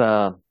was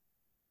I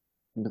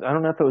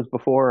don't know if it was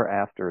before or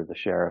after the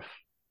sheriff.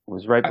 It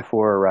was right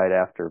before or right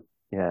after.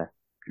 Yeah.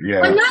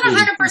 Yeah. I'm not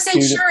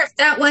 100% sure if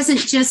that wasn't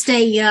just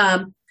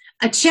a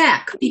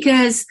check,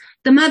 because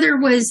the mother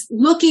was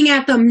looking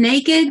at them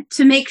naked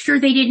to make sure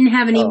they didn't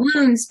have any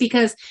wounds,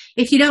 because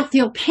if you don't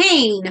feel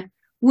pain,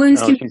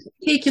 wounds can be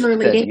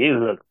particularly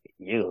dangerous.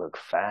 You look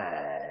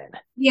fine.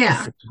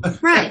 Yeah,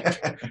 right.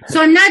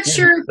 So I'm not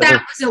sure if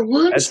that was a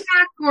wound check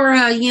or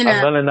I'm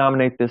gonna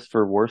nominate this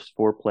for worst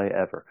foreplay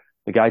ever.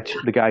 The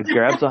guy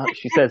grabs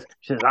she says,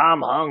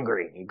 I'm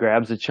hungry. He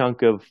grabs a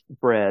chunk of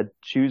bread,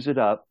 chews it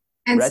up,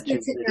 and retches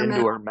spits it in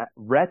into her her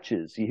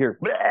retches. You hear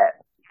bleh,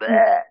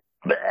 bleh,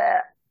 bleh.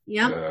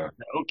 Yep.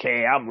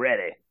 Okay, I'm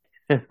ready.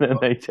 And then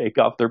they take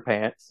off their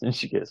pants, and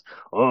she goes,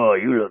 "Oh,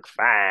 you look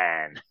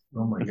fine."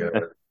 Oh my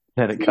God.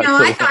 And it cuts I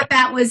away. thought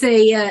that was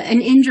an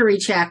injury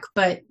check,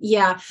 but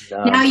yeah.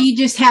 No. Now you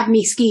just have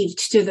me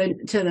skeeved to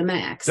the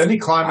max. Doesn't he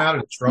climb out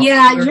of the trunk?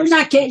 Yeah, you're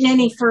not getting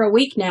any for a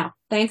week now.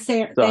 Thanks,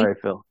 Eric. Sorry,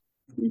 Phil.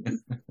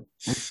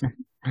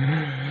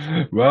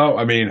 Well,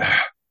 I mean,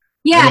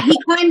 Yeah, he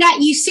climbed out.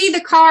 You see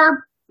the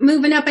car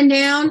moving up and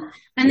down,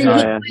 and then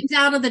he Yeah. climbs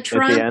out of the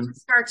trunk end. and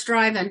starts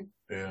driving.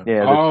 Yeah.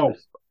 Yeah. Oh,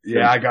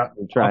 yeah, I got.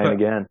 trying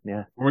again.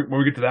 Yeah. When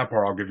we get to that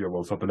part, I'll give you a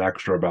little something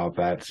extra about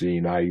that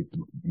scene. I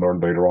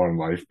learned later on in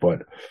life,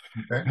 but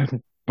Okay.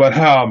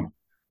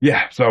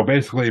 yeah. So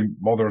basically,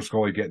 Mulder and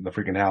Scully get in the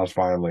freaking house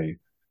finally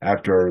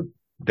after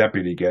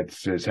Deputy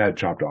gets his head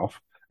chopped off,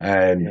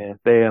 and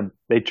Yeah.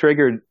 They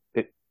triggered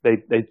it.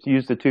 They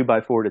used a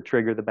 2x4 to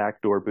trigger the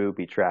backdoor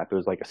booby trap. It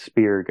was like a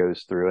spear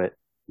goes through it.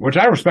 which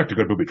I respect a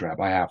good booby trap.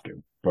 I have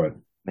to, but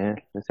Man,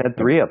 it's had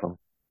 3 of them.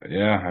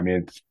 yeah, I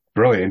mean it's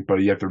brilliant, but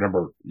you have to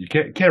remember you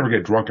can't ever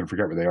get drunk and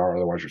forget where they are,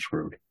 otherwise you're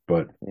screwed.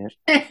 But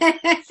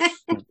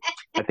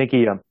I think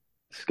he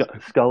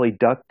Scully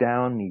ducked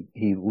down.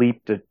 He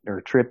leaped or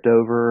tripped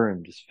over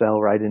and just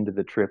fell right into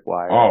the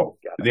tripwire. oh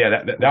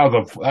yeah, that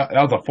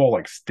was a full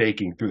like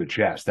staking through the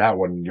chest. That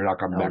one you're not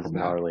coming That back was from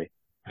that. gnarly.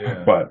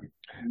 Yeah. But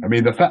I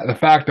mean the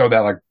fact though that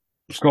like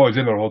Scully's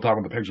in there the whole time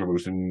with the pigs are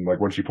loose, and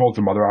like when she pulls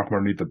the mother off from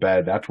underneath the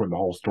bed, that's when the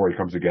whole story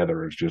comes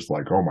together. It's just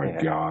like, oh my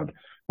God,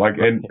 like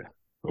and.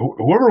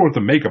 Whoever was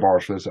the makeup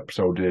artist for this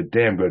episode did a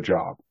damn good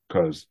job,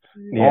 because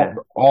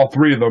all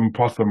 3 of them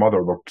plus the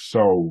mother looked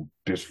so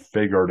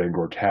disfigured and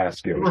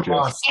grotesque. It was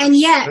just, and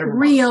yet They were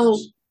real.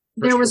 monsters.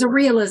 There was a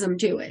realism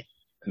to it.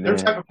 They're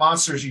type of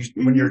monsters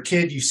when you're a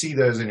kid, you see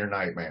those in your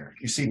nightmare.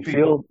 You see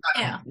people.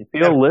 You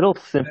feel a little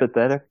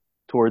sympathetic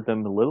toward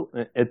them, a little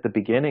at the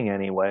beginning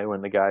anyway, when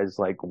the guy's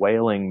like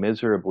wailing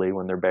miserably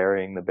when they're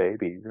burying the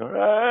baby.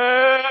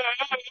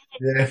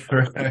 Yeah,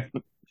 right.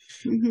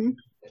 Mm-hmm.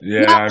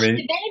 yeah, No, I mean,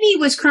 the baby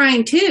was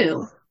crying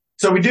too.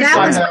 So we did That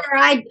find was out.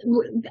 where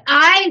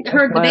I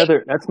heard the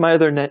baby. That's my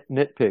other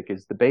nitpick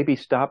is the baby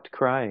stopped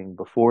crying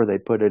before they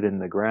put it in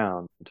the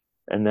ground,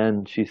 and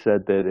then she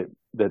said that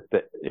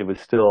it was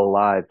still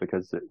alive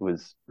because it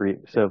was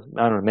so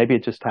I don't know, maybe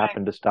it just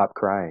happened to stop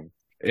crying.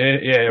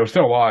 it was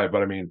still alive,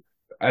 but I mean,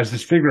 as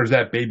disfigured as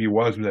that baby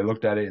was when they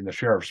looked at it in the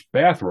sheriff's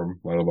bathroom,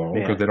 let alone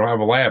because they don't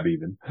have a lab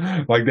even.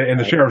 Like in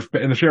the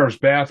sheriff's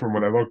bathroom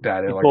when I looked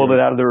at it, He like pulled it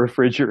out of the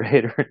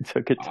refrigerator and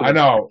took it to I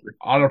know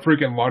on a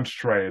freaking lunch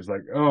tray. It's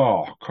like,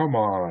 oh, come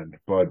on.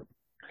 But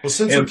Well,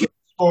 since we keep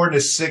exploring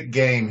this sick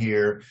game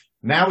here,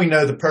 now we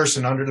know the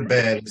person under the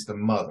bed is the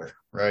mother,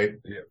 right?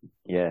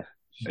 Yeah.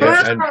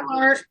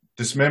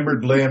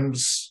 Dismembered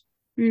limbs.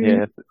 Mhm.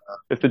 Yeah.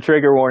 If the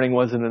trigger warning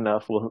wasn't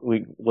enough,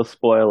 we'll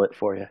spoil it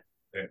for you.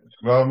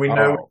 Well, we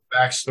know what the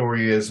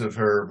backstory is of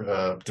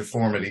her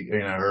deformity,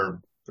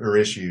 her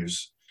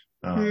issues.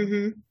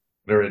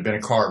 There had been a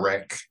car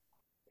wreck,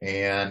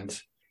 and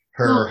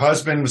her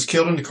husband was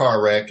killed in the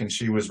car wreck, and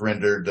she was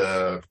rendered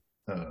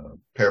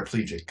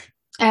paraplegic.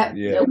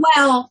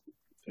 Well,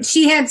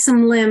 she had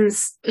some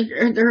limbs.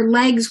 Her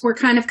legs were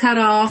kind of cut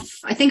off.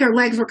 I think her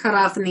legs were cut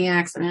off in the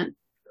accident.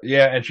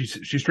 yeah, and she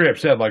straight up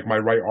said like my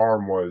right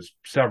arm was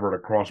severed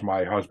across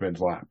my husband's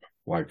lap.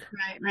 Like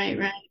Right.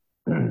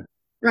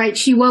 Right.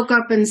 She woke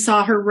up and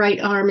saw her right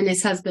arm in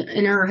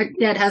her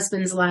dead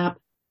husband's lap.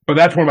 But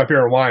that's one of my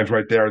favorite lines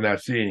right there in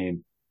that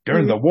scene.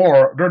 During the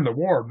war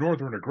of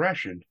Northern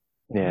aggression.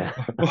 Yeah.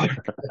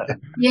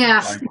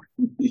 Yeah.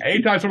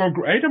 Anytime someone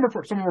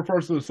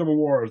refers to the Civil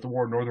War as the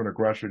War of Northern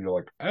aggression, you're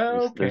like,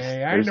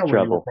 okay, I know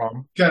where you were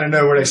from. Kind of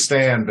know where they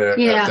stand at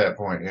that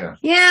point.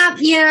 Yeah.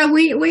 Yeah.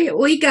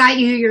 We got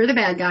you. You're the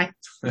bad guy.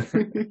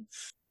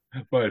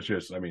 But it's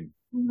just, I mean,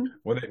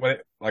 when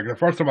like the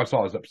first time I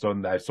saw this episode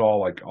and I saw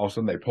like all of a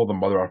sudden they pulled the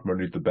mother off from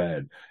underneath the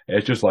bed,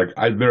 it's just like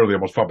I literally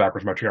almost fell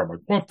backwards in my chair. I'm like,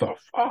 what the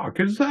fuck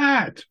is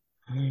that?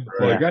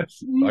 Like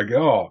that's like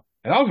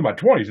and I was in my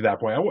 20s at that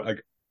point.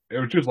 It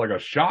was just like a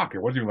shock.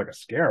 It wasn't even like a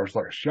scare. It was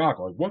like a shock.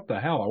 Like what the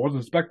hell? I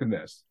wasn't expecting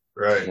this.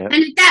 Right. And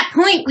at that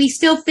point, we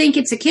still think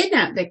it's a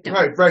kidnap victim.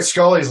 Right.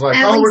 Scully's like,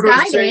 At we're least going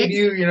I to save did.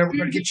 you. We're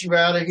going to get you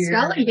out of here.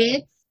 Scully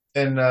did.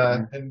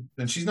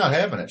 and she's not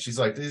having it. She's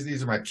like,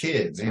 these are my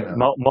kids, you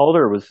know.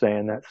 Mulder was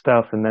saying that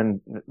stuff, and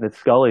then the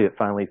Scully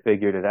finally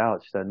figured it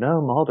out. She said,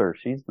 "No, Mulder,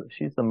 she's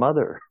the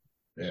mother."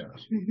 Yeah.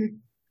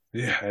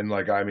 Yeah, and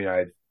like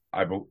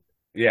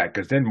yeah,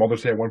 because then Mulder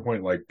said at one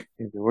point like,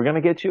 "We're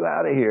gonna get you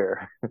out of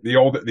here." the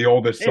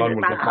oldest son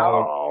was the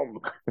father. home.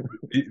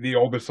 The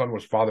oldest son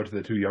was father to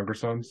the two younger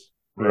sons.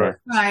 Yeah.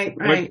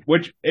 Right.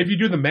 Which, if you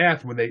do the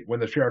math, when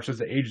the sheriff says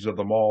the ages of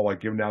them all, like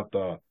giving out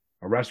the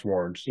arrest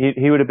warrants,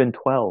 He would have been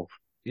 12.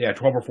 yeah,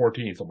 12 or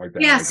 14, something like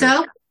that. Yeah, Like,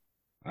 so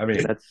I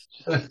mean, that's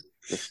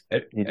just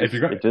if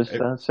you're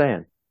gonna,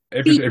 saying.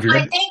 if I you're gonna,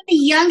 think the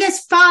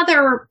youngest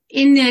father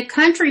in the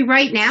country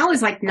right now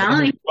is like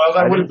 9. Well,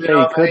 that I would have didn't been say he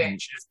our couldn't.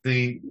 age if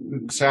the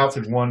South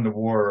had won the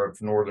war of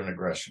Northern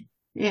aggression.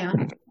 Yeah.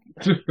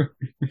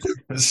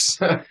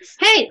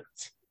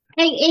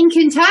 Hey, in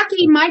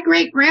Kentucky, my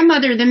great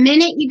grandmother, the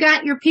minute you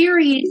got your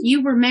period,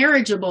 you were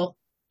marriageable.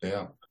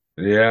 Yeah.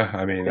 yeah,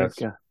 I mean that's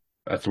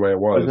the way it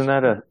was. Wasn't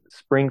that a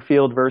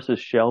Springfield versus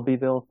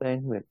Shelbyville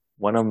thing? That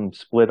one of them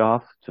split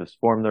off to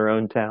form their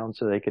own town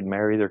so they could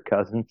marry their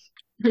cousins.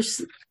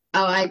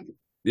 I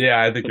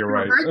Yeah, I think you're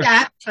right. heard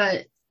that,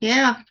 but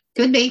yeah,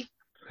 could be.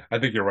 I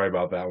think you're right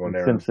about that one,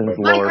 Aaron. Simpsons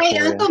But My lore great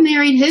for you. uncle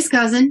married his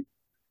cousin,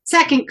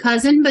 second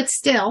cousin, but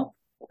still.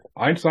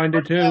 Einstein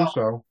did too,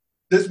 so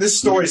This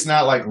story's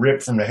not like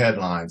ripped from the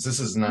headlines. This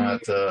is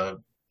not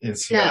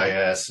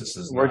NCIS. This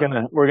is We're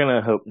not,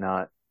 gonna hope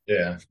not.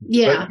 yeah.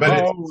 Yeah.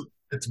 But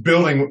it's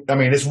building. I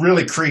mean, it's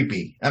really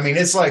creepy. I mean,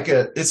 it's like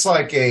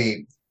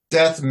a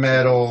death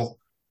metal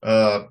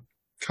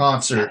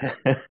concert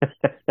or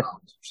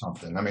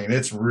something. I mean,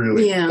 it's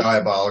really Yeah.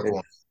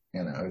 diabolical.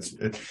 You know,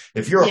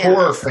 if you're a Yeah.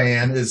 horror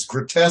fan, as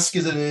grotesque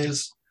as it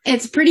is,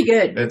 It's pretty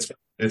good.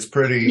 it's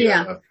pretty.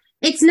 Yeah.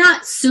 It's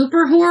not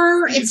super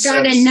horror. It's got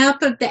It's-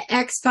 enough of the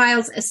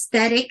X-Files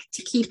aesthetic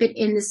to keep it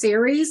in the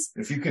series.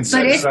 If you can But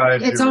set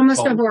aside, it's your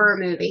almost a cult- horror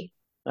movie.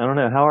 I don't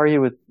know. How are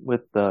you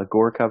with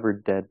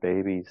gore-covered dead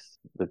babies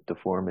with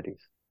deformities?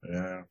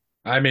 Yeah.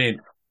 I mean,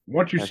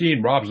 once you've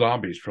seen Rob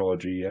Zombie's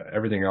trilogy,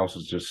 everything else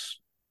is just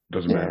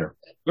doesn't Yeah. matter.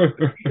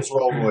 Just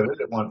rolled with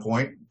it at one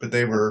point, but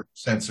they were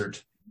censored.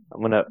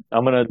 I'm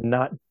gonna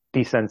not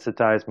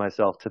desensitize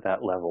myself to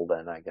that level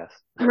then, I guess.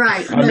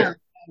 Right. I mean-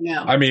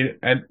 No. I mean,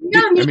 and No,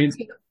 I mean,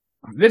 to.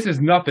 this is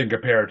nothing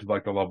compared to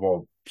like the level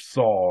of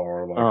Saw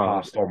or like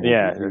Hostel movies.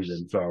 yeah,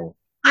 Even, so,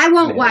 I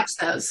won't Yeah. watch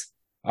those.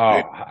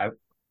 I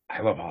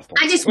love Hostel.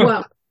 I just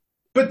won't.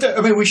 But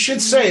I mean, we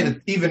should say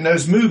that even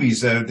those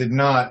movies, though, did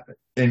not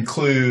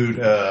include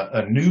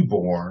a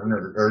newborn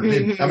or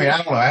did. Mhm. I mean, I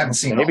don't know. I haven't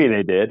seen. Maybe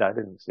they did. I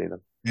didn't see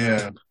them,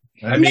 Yeah.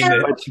 I mean, No.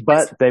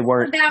 but they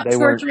weren't. About They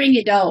weren't. torturing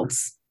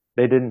adults.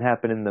 They didn't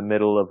happen in the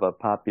middle of a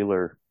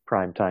popular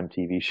primetime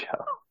TV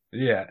show.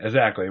 yeah,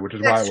 exactly. Which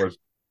is why it was.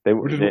 They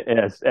Which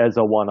is- as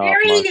a one-off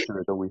Buried- monster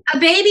of the week. A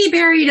baby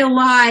buried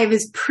alive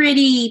is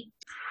pretty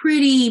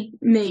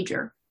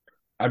major.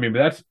 I mean,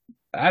 but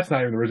that's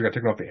not even the reason it got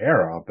taken off the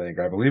air. I don't think.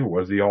 I believe it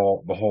was the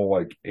whole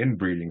like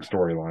inbreeding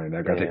storyline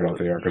that got taken off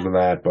the air because of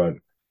that. But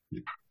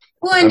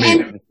Well, and, I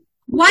mean- and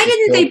why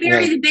didn't they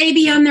bury Yeah. the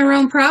baby on their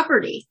own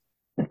property?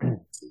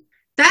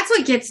 That's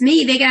what gets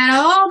me. They got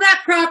all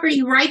that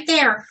property right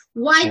there.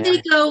 Why'd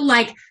they go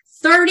like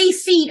 30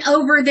 feet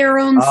over their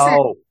own set?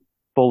 Oh,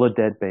 full of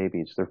dead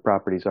babies. Their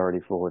property's already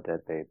full of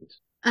dead babies.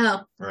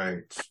 Oh,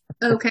 Right.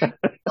 okay.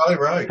 Probably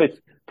right.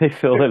 They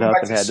filled it up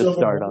Back and to had to Civil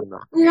start War. on the.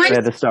 Why They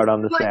had to start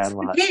on the what's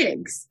sandlot.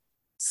 pigs?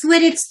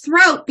 Slit its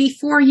throat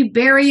before you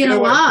bury it You know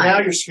what? alive. Now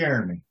you're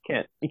scaring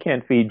me. You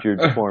can't feed your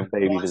deformed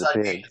baby to Once the I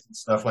pig. eat and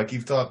stuff like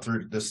you've thought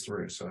through this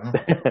through. So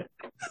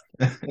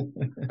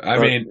I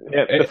mean,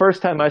 the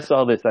first time I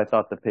saw this, I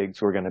thought the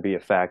pigs were going to be a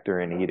factor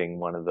in eating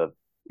one of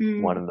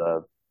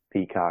the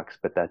peacocks,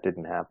 but that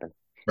didn't happen.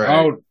 right.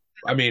 oh,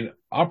 I mean,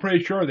 I'm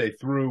pretty sure they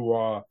threw.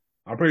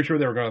 I'm pretty sure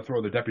they were going to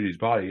throw the deputy's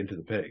body into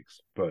the pigs,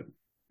 but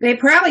They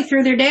probably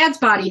threw their dad's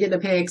body to the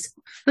pigs,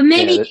 but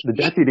maybe Yeah, the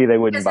deputy they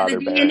wouldn't because of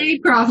bother the DNA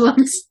burying.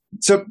 problems.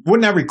 So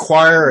wouldn't that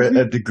require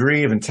a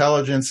degree of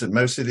intelligence that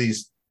most of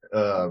these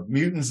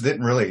mutants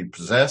didn't really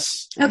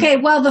possess? Okay,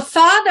 well, the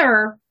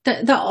father,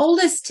 the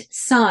oldest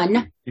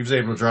son, He was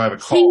able to drive a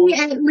car. he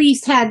at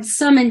least had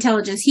some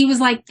intelligence. He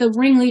was like the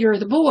ringleader of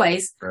the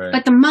boys, Right.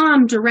 but the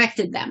mom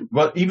directed them.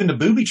 Well, even the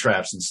booby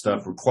traps and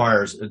stuff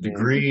requires a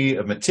degree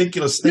of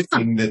meticulous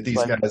thinking that these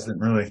Like- guys didn't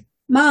really.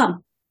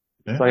 Mom,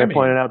 Yeah. Like I mean-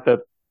 pointed out that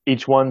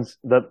each one's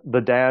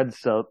the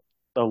dad's a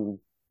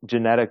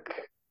genetic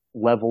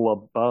level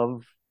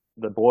above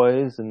the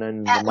boys, and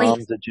then At the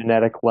mom's a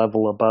genetic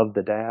level above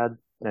the dad.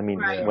 I mean,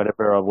 Right.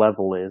 whatever a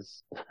level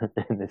is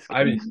in this case.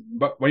 I mean,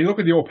 but when you look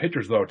at the old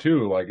pictures though,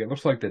 too, like it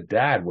looks like the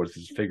dad was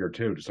his figure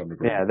too to some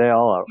degree. yeah, they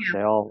all are. Yeah.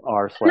 They all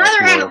are. mother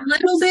had a were.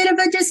 little bit of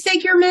a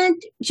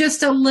disfigurement,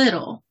 just a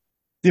little.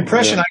 The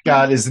impression Yeah. I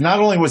got is not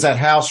only was that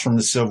house from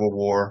the Civil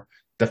War,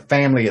 the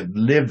family had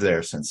lived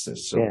there since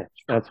this. So Yeah,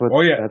 that's what.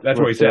 Oh yeah, that's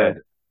what he said.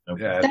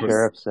 Yeah, that's The what,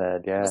 sheriff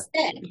said. Yeah,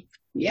 Said.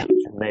 Yeah.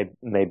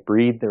 and they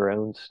breed their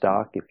own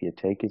stock if you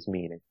take his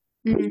meaning.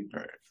 Mhm.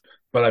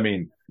 but I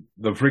mean,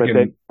 the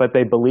freaking but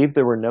they believed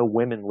there were no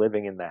women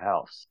living in the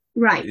house.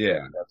 Right. yeah.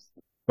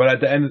 But at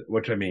the end,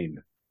 which I mean,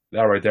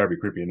 that right there would be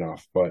creepy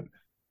enough. But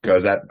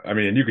because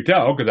and you could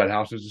tell because that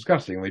house is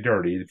disgustingly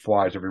dirty.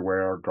 Flies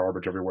everywhere,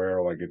 garbage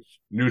everywhere. Like it's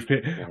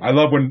newspaper. Yeah. I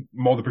love when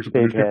Mulder picks up the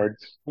Big newspaper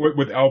heads.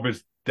 with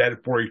Elvis dead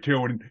at 42,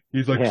 and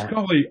he's like, Yeah.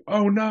 Scully,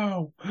 oh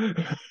no!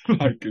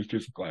 Like it's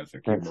just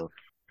classic humor.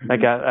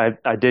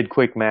 I did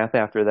quick math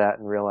after that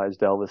and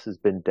realized Elvis has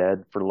been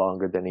dead for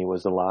longer than he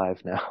was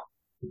alive now.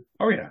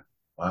 Oh yeah.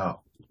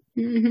 Wow.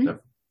 hmm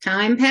Yep.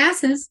 Time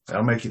passes.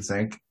 That'll make you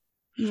think.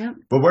 Yep.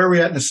 But where are we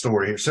at in the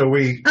story here? So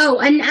Oh,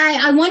 and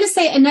I want to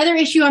say another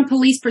issue on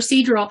police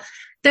procedural.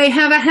 They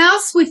have a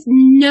house with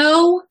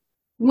no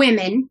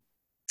women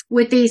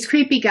with these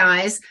creepy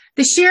guys.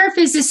 The sheriff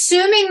is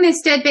assuming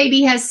this dead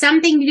baby has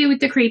something to do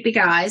with the creepy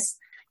guys,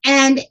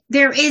 and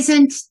there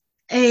isn't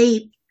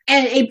a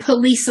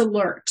police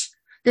alert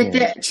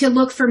to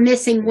look for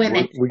missing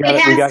women. We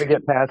got to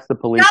get past the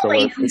police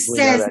Scully alert. who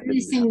says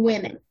missing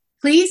women.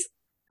 Please?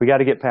 We got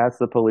to get past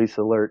the police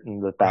alert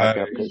and the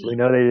backup because we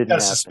know they didn't. got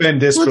to suspend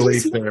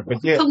disbelief there.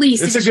 But yeah,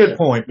 police it's a issue. good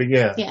point. But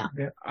yeah.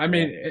 I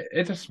mean,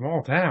 it's a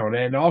small town,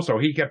 and also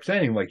he kept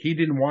saying like he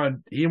didn't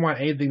want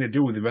anything to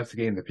do with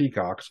investigating the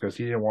Peacocks because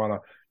he didn't want to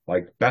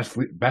like best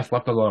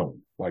left alone,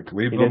 like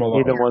leave them alone.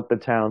 He didn't want the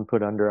town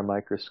put under a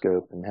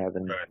microscope and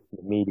having the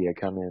media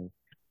come in.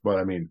 But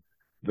I mean,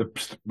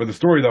 the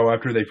story though,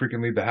 after they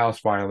freaking leave the house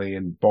finally,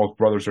 and both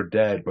brothers are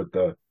dead, but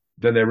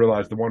then they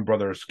realize the one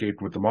brother escaped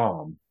with the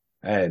mom.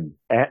 And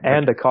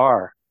a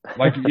car.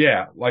 like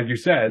you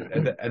said,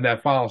 and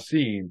that final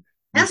scene.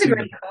 That's a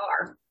great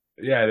car.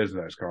 Yeah, it is a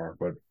nice car.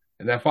 But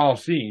in that final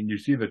scene, you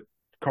see the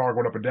car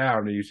going up and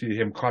down, and you see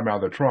him climb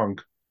out of the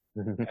trunk.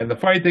 And the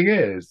funny thing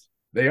is,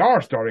 they are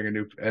starting a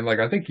new. And like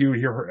I think you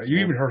hear her, you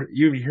even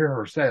hear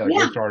her say like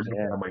they're starting a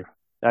new family.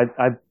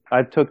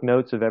 I took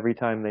notes of every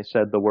time they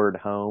said the word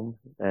home,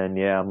 and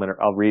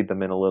I'll read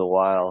them in a little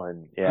while,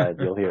 and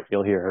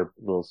you'll hear her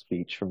little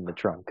speech from the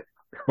trunk.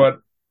 But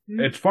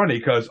it's funny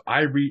because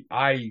I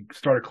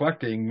started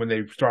collecting when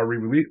they started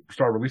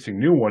releasing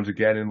new ones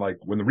again, and like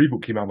when the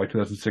reboot came out in like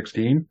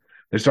 2016,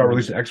 they started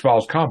releasing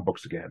X-Files comic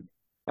books again,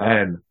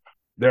 and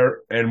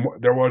there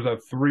was a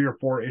 3 or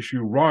 4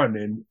 issue run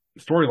in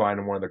storyline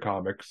in one of the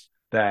comics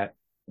that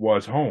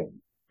was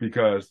home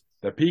because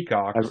the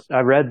Peacocks.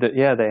 I read that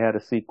they had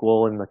a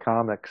sequel in the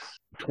comics.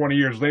 20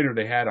 years later,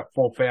 they had a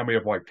full family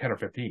of like 10 or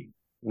 15.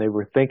 They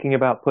were thinking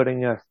about putting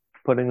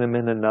them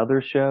in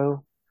another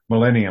show.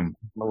 Millennium.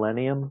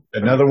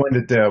 Another one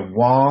that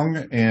Wong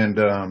and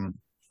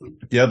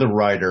the other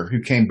writer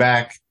who came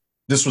back.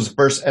 This was the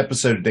first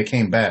episode they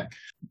came back.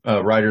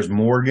 Writers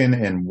Morgan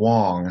and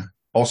Wong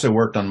also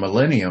worked on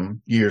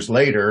Millennium years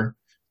later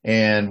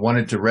and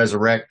wanted to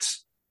resurrect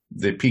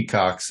the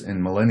Peacocks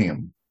in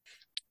Millennium.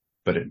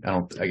 But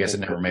I guess it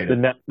never made it.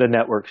 The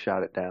network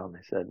shot it down. They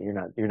said,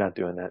 you're not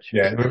doing that shit.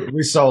 Yeah,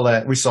 we saw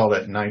that. We saw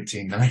that in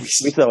 1990.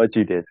 We saw what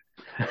you did.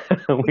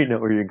 We know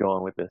where you're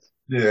going with this.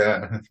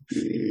 Yeah.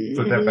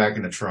 Put that back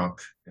in the trunk,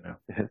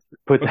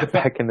 Put that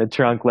back in the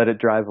trunk, let it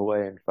drive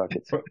away, and fuck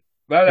it.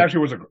 That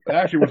actually was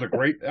a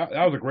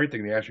great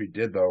thing they actually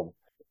did though.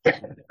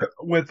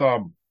 With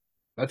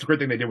that's a great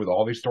thing they did with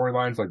all these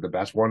storylines, like the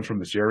best ones from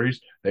the series.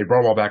 They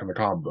brought them all back in the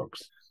comic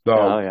books.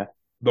 The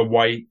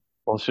white.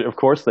 Well, of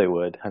course they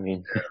would. I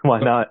mean, why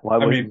not? Why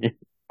wouldn't you?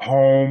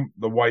 Home,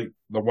 the white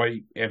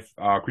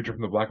creature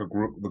from the Black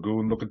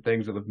Lagoon looking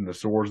things that lived in the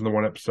sewers in the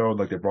one episode,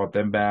 like they brought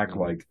them back.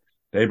 Like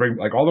they bring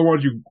like all the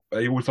ones you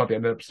always thought at the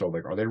end of the episode,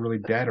 like are they really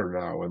dead or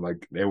no? And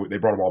like they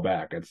brought them all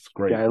back. It's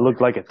great. Yeah, it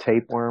looked like a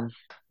tapeworm.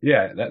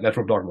 Yeah, that's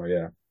what I'm talking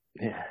about.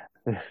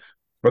 Yeah.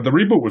 But the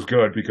reboot was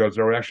good because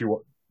the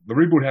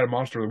reboot had a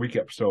Monster of the Week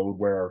episode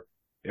where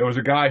it was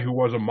a guy who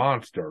was a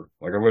monster,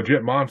 like a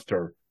legit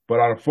monster, but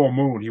on a full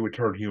moon he would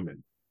turn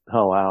human.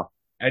 Oh wow!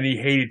 And he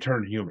hated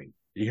turning human.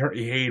 He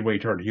hated when he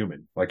turned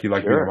human. Like he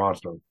liked being a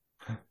monster.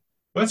 Well,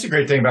 that's a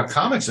great thing about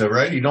comics, though,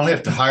 right? You don't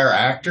have to hire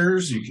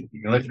actors. You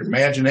can let your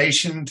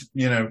imagination,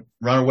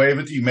 run away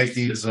with you. You make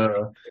these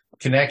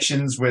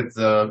connections with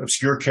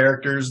obscure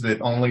characters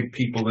that only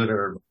people that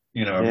are,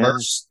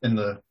 immersed in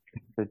the.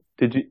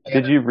 Did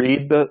you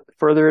read the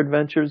further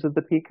adventures of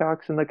the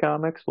Peacocks in the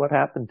comics? What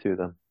happened to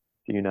them?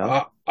 Do you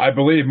know? I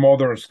believe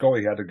Mulder and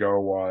Scully had to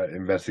go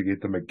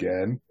investigate them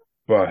again,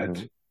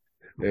 but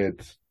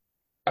it's.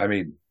 I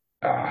mean.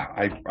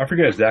 I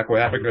forget exactly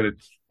what happened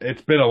because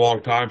it's been a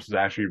long time since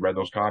I actually read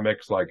those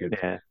comics. Like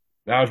that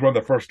was one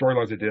of the first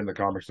storylines they did in the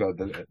comics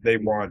that they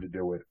wanted to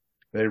do it.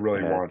 They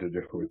really wanted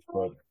to do it,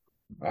 but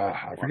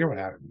I forget what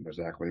happened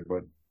exactly.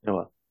 But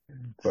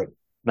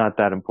not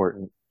that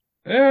important.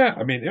 Yeah,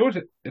 I mean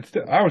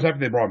I was happy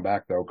they brought him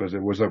back though because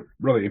it was a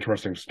really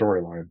interesting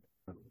storyline.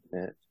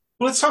 Yeah.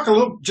 Well, let's talk a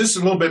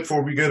little bit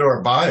before we go to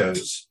our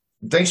bios.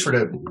 Thanks for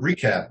the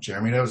recap,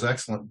 Jeremy. That was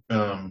excellent.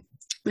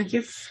 Thank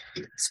you.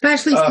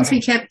 Especially since we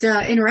kept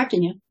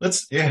interrupting you.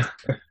 Yeah.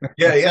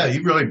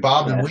 You really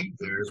bobbed and weaved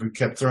there as we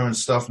kept throwing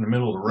stuff in the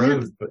middle of the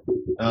road. But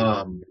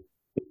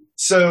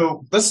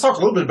so let's talk a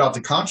little bit about the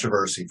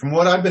controversy. From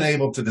what I've been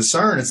able to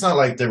discern, it's not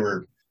like there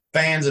were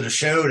fans of the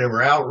show that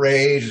were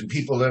outraged and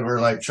people that were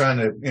like trying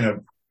to,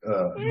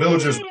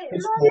 villagers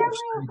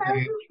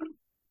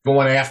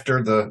going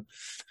after the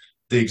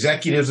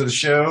executives of the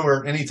show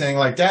or anything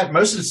like that.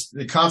 Most of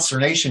the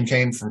consternation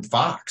came from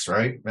Fox,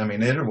 right? I mean,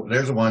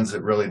 they're the ones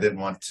that really didn't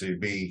want to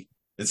be,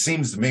 it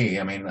seems to me,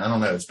 I mean, I don't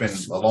know, it's been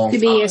a long time.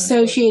 To be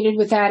associated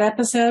with that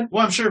episode?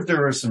 Well, I'm sure if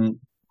there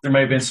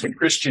may have been some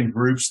Christian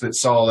groups that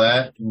saw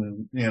that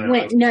and,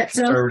 went nuts.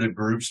 Conservative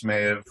groups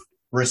may have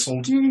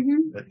bristled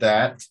at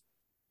that.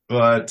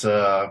 But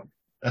I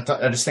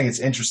just think it's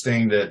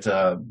interesting that,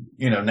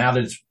 now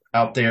that it's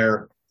out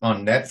there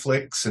on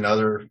Netflix and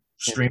other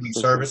streaming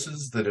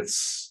services, that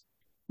it's,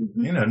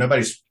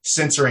 nobody's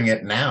censoring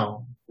it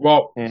now.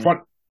 Well,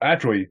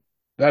 actually,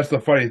 that's the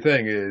funny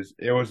thing is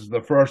it was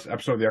the first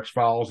episode of The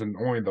X-Files and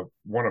only the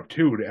one of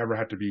two to ever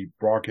have to be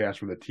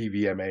broadcast with a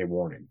TVMA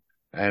warning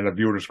and a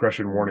viewer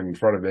discretion warning in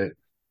front of it.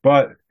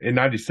 But in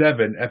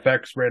 97,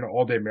 FX ran an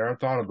all-day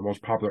marathon of the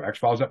most popular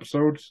X-Files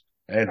episodes,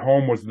 and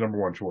Home was the number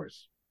one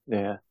choice.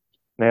 Yeah.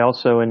 They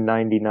also, in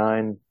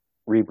 99,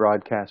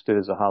 rebroadcast it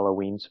as a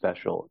Halloween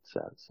special, it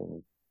says,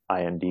 in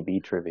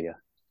IMDb trivia.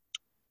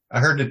 I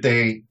heard that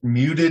they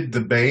muted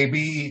the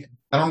baby.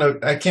 I don't know.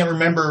 I can't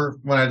remember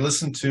when I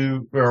listened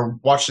to or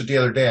watched it the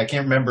other day. I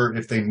can't remember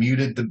if they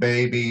muted the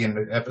baby in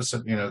the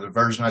episode, the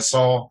version I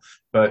saw,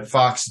 but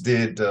Fox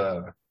did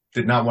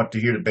not want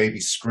to hear the baby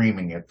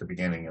screaming at the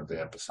beginning of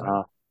the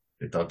episode.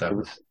 They thought that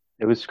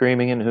it was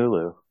screaming in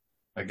Hulu.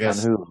 I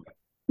guess. On Hulu.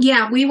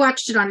 Yeah, we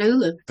watched it on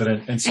Hulu. But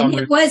and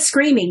it was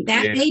screaming.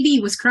 That baby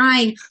was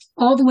crying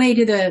all the way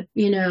to the,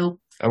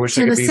 I wish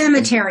to the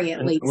cemetery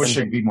at least. I wish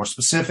they could be more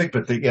specific,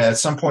 but at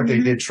some point they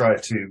did try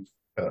to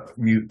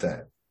mute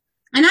that.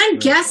 And I'm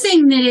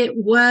guessing that it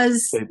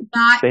was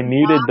not. They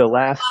muted the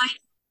last.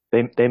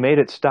 They made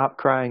it stop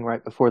crying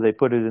right before they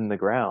put it in the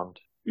ground.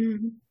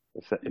 Mm-hmm.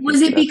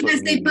 Was it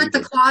because they put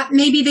the cloth?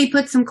 Maybe they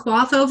put some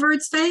cloth over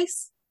its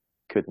face?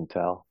 Couldn't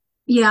tell.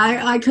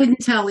 Yeah, I couldn't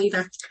tell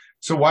either.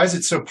 So why is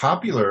it so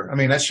popular? I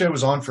mean, that show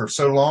was on for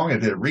so long.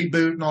 It did a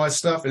reboot and all that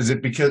stuff. Is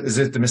it the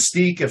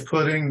mystique of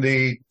putting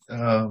the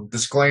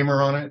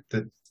disclaimer on it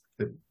that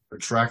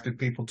attracted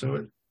people to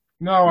it?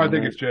 No, I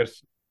think it's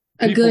just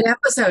a good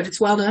episode.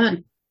 It's well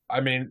done. I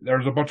mean,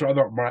 there's a bunch of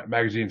other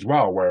magazines as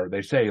well where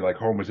they say like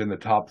Home is in the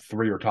top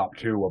 3 or top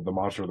 2 of the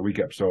Monster of the Week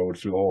episodes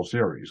through the whole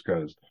series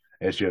because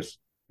it's just,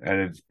 and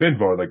it's been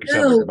voted like you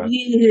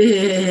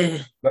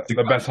said,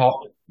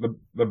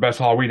 the best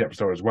Halloween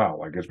episode as well.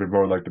 Like it's been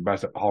voted like the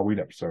best Halloween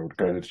episode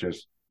because it's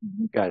just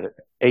got it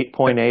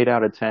 8.8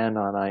 out of 10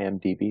 on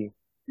IMDb.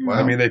 Wow.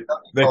 I mean,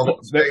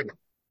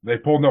 they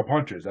pulled no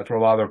punches. That's what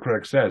a lot of the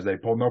critics says. They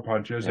pulled no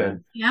punches,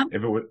 and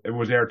if it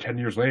was aired 10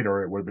 years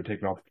later, it would have been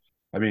taken off.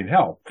 I mean,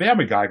 hell,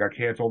 Family Guy got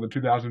canceled in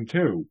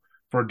 2002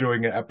 for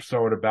doing an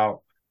episode where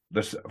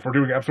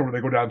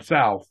they go down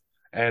south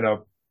and a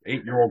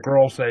 8-year-old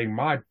girl saying,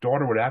 "My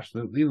daughter would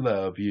absolutely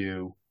love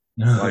you."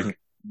 Like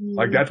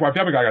that's why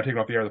Family Guy got taken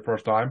off the air the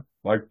first time.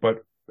 Like, but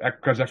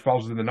because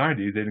X-Files was in the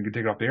 90s, they didn't get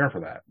taken off the air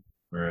for that.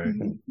 Right.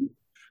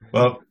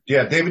 Well,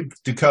 yeah, David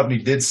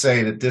Duchovny did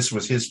say that this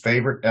was his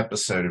favorite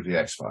episode of the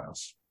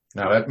X-Files.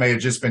 Now, that may have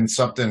just been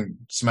something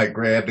somebody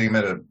grabbed him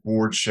at an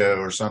award show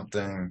or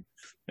something.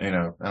 I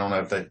don't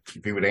know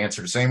if he would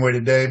answer the same way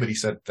today, but he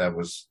said that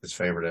was his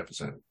favorite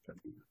episode.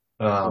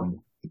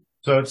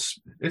 So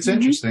it's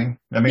interesting.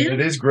 I mean, it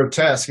is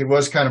grotesque. It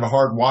was kind of a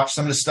hard watch.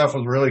 Some of the stuff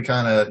was really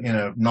kind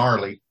of,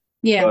 gnarly.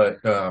 Yeah. But,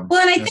 and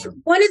I think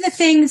one of the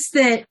things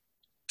that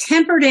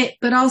tempered it,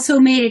 but also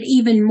made it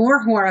even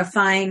more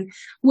horrifying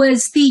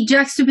was the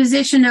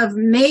juxtaposition of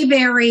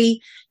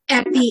Mayberry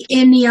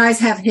in The Eyes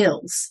Have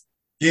Hills.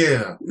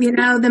 Yeah.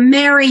 The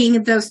marrying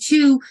of those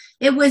two,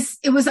 it was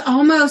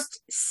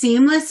almost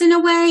seamless in a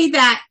way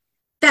that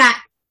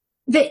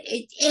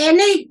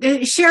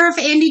Sheriff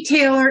Andy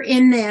Taylor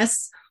in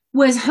this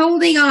was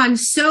holding on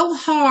so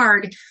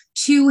hard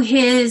to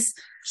his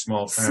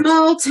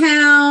small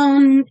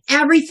town,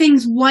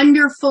 everything's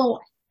wonderful,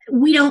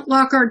 we don't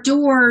lock our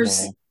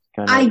doors,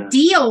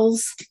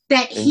 ideals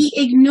that he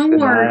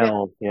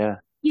ignored.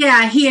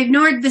 He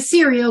ignored the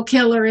serial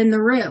killer in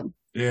the room.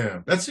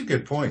 Yeah, that's a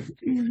good point.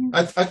 Mm-hmm.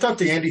 I thought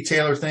the Andy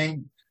Taylor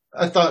thing,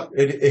 I thought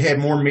it had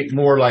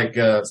more like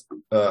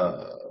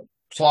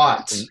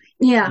plot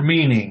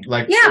meaning.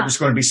 Like it was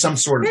going to be some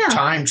sort of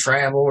time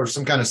travel or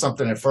some kind of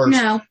something at first.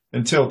 No.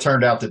 Until it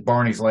turned out that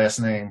Barney's last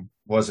name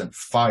wasn't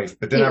Fife.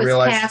 But then I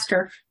realized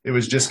Pastor. It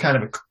was just kind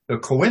of a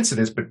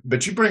coincidence.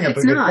 But you bring up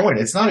a good point.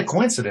 It's not a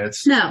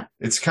coincidence. No.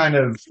 It's kind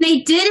of... They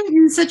did it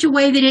in such a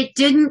way that it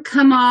didn't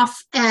come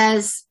off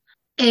as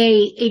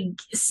a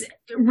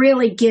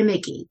really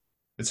gimmicky.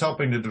 It's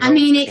helping to develop. I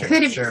mean, it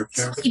could have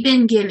easily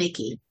been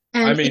gimmicky.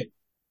 And I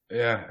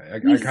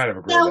kind of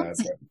agree with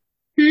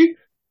that.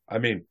 I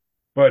mean,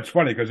 but it's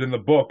funny because in the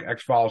book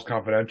X-Files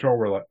Confidential,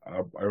 where it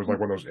was like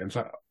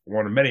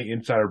one of many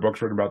insider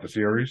books written about the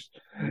series,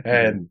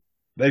 and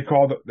they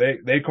called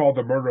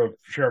the murder of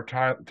Sheriff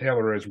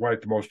Taylor and his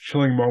wife the most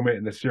chilling moment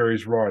in the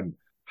series run,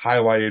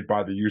 highlighted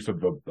by the use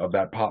of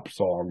that pop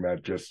song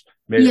that just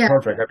made it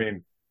perfect.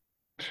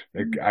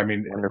 I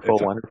mean,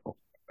 wonderful.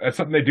 that's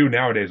something they do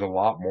nowadays a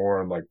lot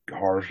more in like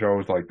horror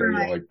shows. Like they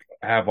Right. like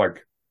have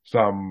like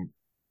some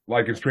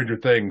like in Stranger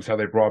Things how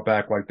they brought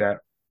back like that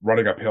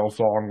running uphill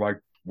song like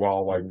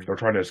while like they're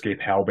trying to escape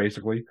hell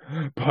basically.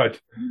 But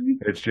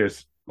it's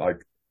just like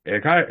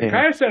it kind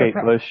of set a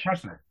Kate Bush.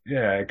 precedent.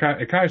 Yeah, it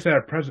kind of set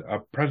a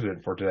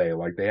precedent for today.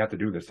 Like they have to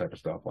do this type of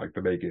stuff like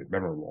to make it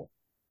memorable.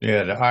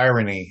 Yeah, the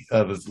irony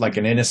of like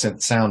an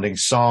innocent sounding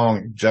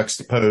song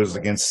juxtaposed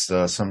against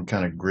some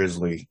kind of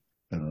grisly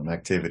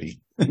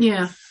activity.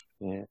 Yeah.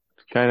 Yeah,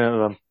 kind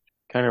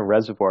of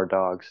Reservoir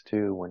Dogs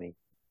too when he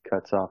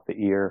cuts off the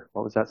ear.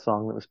 What was that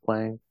song that was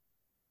playing?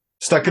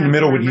 Stuck in the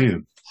middle with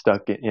you.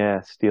 Stuck it.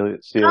 Yeah, Steelers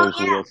Oh,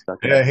 yeah. Wheel stuck.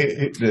 Yeah,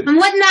 In. And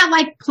wasn't that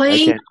like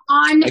playing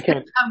on I can't.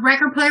 a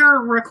record player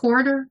or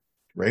recorder?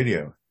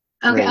 radio.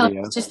 Okay,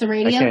 Radio. it's just the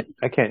radio.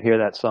 I can't hear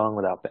that song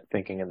without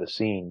thinking of the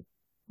scene.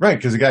 Right,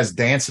 because the guy's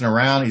dancing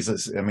around. He's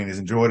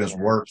enjoying his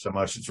work so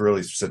much. It's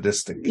really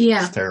sadistic.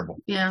 Yeah. It's terrible.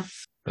 Yeah.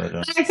 But,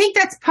 But I think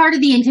that's part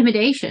of the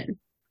intimidation.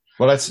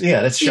 well, that's showing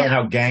Yeah.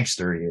 how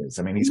gangster he is.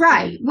 I mean, he's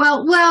Right.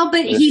 Well,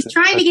 but he's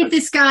trying to get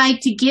this guy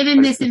to give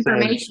him this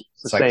information.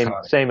 It's the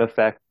Psychotic. same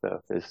effect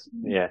though. Is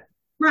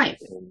Right.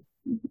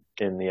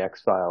 in the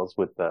X-Files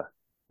with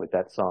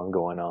that song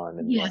going on.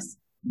 And Yes.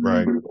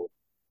 right.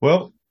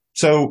 Well,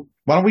 so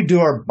why don't we do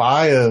our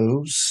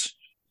bios?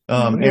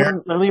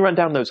 Aaron, Let me run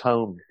down those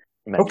home.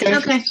 okay.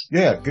 Okay.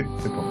 Yeah, good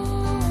point.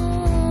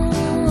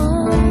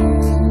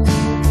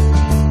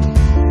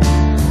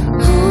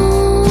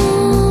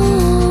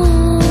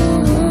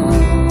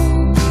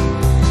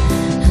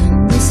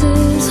 This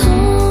is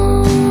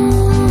home.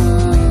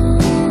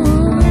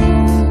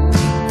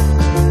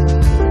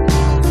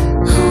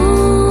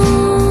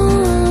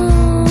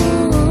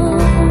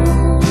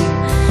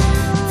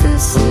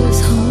 This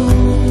is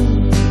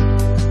home.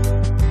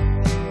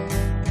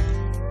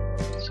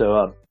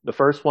 So the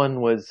first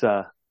one was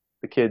the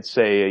kids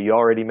say, "You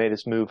already made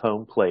us move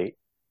home plate."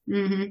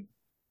 Mm-hmm.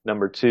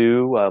 Number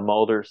two,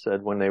 Mulder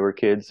said when they were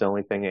kids, the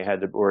only thing they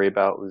had to worry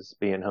about was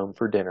being home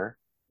for dinner.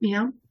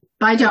 Yeah.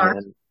 By dark.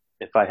 And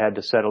if I had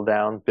to settle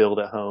down, build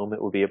a home,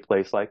 it would be a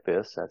place like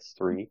this. That's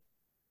three.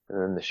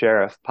 And then the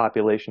sheriff,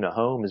 population of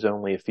home is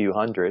only a few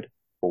hundred.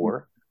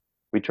 Four.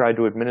 We tried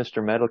to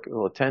administer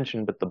medical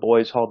attention, but the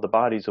boys hauled the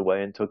bodies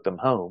away and took them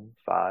home.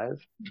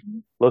 Five.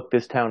 Look,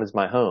 this town is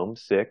my home.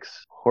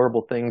 Six.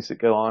 Horrible things that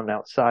go on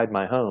outside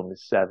my home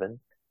is seven.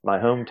 My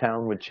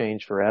hometown would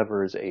change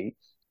forever is eight.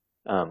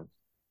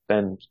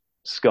 Then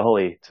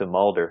Scully to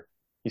Mulder.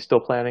 You still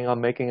planning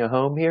on making a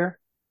home here?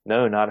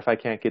 No, not if I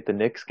can't get the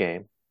Knicks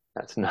game.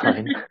 That's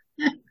 9.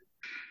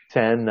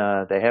 10,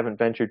 they haven't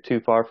ventured too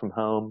far from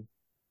home.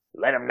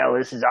 Let them know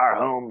this is our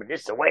home and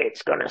this is the way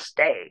it's going to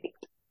stay.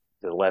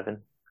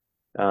 11.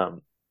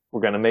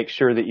 We're going to make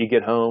sure that you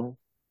get home.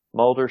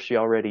 Mulder, she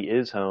already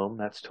is home.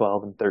 That's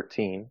 12 and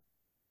 13.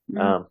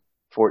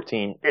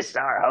 14, this is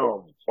our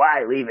home.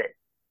 Why leave it?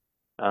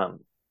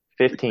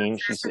 15,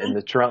 she's in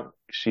the trunk.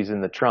 She's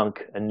in the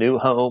trunk, a new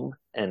home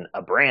and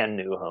a brand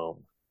new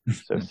home.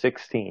 So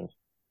 16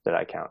 that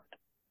I counted.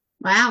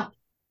 Wow.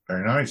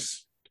 Very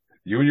nice.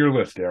 You and your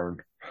list, Aaron.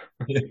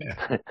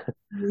 Yeah.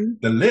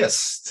 The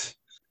list.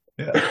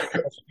 Yeah.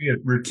 Be a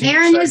routine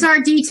Aaron segment. is our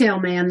detail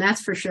man,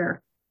 that's for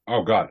sure.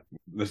 Oh God,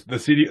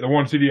 the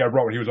one CD I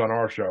brought when he was on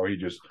our show,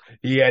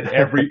 he had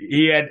every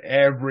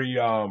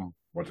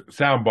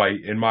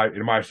soundbite in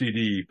my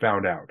CD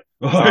found out.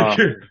 Like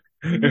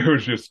it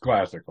was just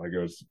classic. Like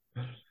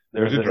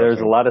There's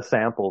a lot of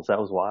samples. That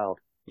was wild.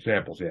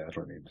 Samples, yeah, that's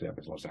what I mean.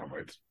 Samples, not sound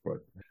bites. But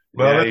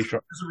Well, yeah, that's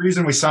the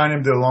reason we signed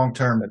him to a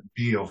long-term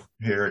deal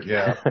here.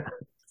 Yeah.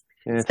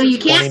 And So you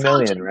it's can't 20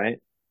 million, right?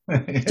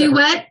 Do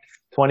what?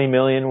 20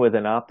 million with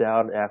an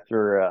opt-out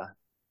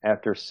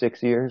after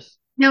 6 years.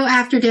 No,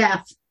 after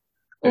death.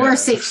 Or Yeah.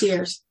 6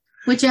 years.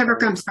 Whichever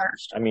comes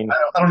first. I mean,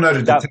 I don't know.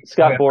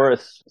 Scott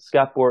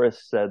Boras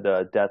said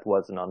death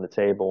wasn't on the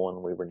table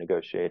when we were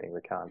negotiating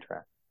the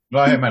contract.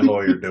 Well, I had my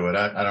lawyer do it.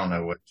 I don't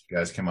know what you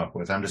guys came up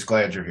with. I'm just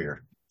glad you're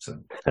here. So,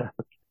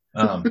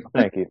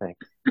 Thank you.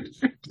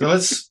 so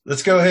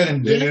let's go ahead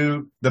and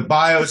do the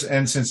bios.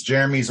 And since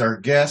Jeremy's our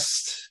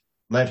guest,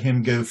 let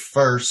him go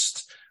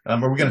first. Are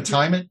we going to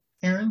time it,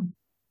 Aaron?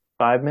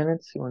 5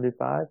 minutes? You want to do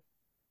 5?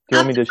 Do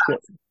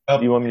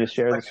you want me to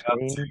share the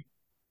screen?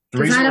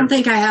 Because I don't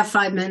think I have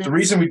 5 minutes. The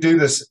reason we do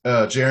this,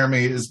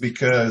 Jeremy, is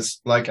because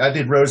like I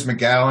did Rose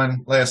McGowan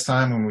last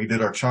time when we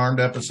did our Charmed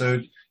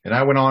episode, and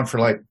I went on for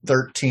like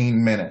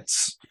 13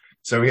 minutes.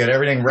 So we had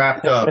everything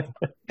wrapped up,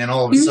 and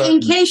all of a sudden,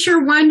 In case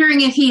you're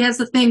wondering if he has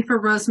a thing for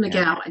Rose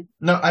McGowan.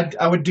 no,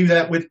 I would do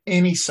that with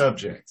any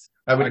subject.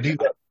 I would do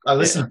that. I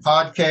listen to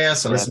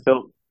podcasts. I Yeah, listen.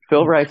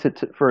 Phil writes it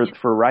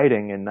for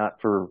writing and not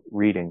for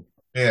reading.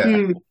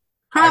 Yeah.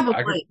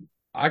 Probably.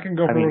 I can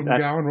go for I mean, Rose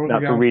McGowan.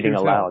 not for reading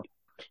aloud.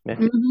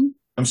 Mhm.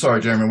 I'm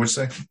sorry, Jeremy. What'd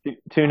you say?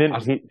 Tune in.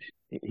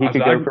 He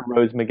could go I- for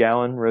Rose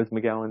McGowan. Rose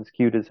McGowan's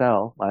cute as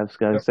hell. I was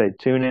going to say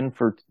tune in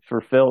for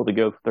Phil to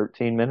go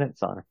 13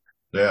 minutes on her.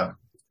 Yeah,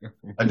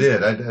 I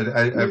did.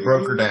 I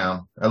broke her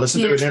down. I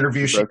listened to an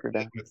interview she Broke her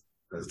down. did with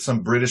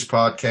some British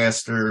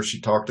podcaster.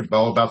 She talked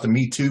about the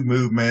Me Too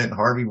movement,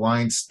 Harvey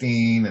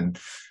Weinstein, and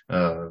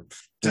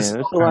just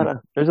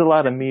there's a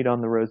lot of meat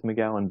on the Rose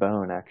McGowan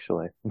bone,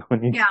 actually.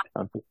 When you get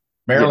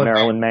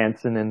Marilyn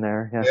Manson in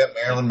there. Yeah,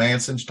 Marilyn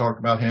Manson. She talked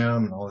about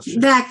him and all this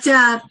shit.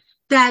 I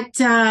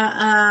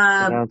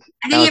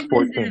think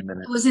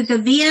was it the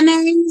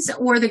VMAs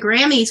or the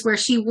Grammys where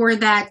she wore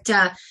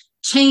that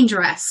chain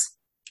dress?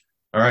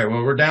 All right.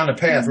 Well, we're down the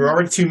path. We're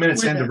already 2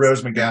 minutes into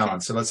Rose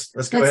McGowan, so let's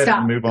go ahead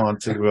and move on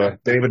to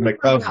David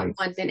Duchovny.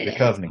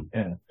 Duchovny,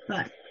 yeah.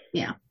 But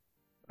yeah.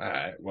 All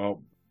right.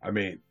 Well, I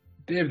mean,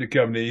 David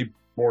Duchovny,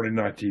 born in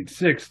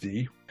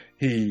 1960,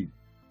 he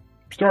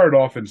started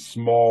off in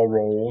small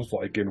roles,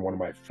 like in one of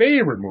my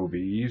favorite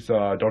movies,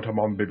 Don't Tell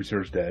Mom the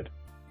Babysitter's Dead.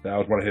 That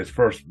was one of his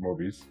first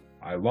movies.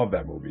 I love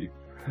that movie,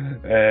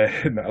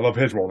 and I love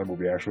his role in the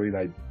movie actually.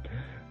 And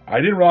I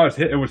didn't realize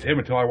it was him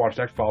until I watched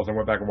X-Files. I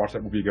went back and watched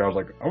that movie again. I was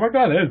like, oh my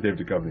god, that is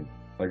David Duchovny.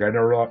 Like I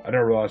never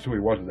realized who he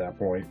was at that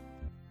point.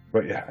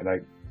 But yeah,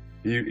 and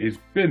he's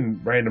been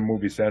random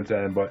movies since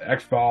then. But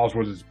X-Files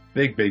was his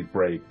big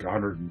break.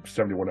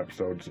 171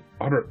 episodes,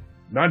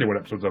 191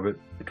 episodes of it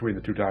between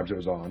the two times it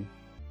was on.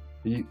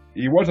 He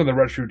was on the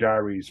Red Shoe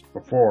Diaries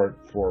before it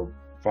for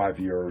 5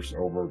 years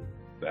over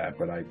that,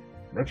 but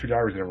Red Shoe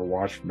Diaries I never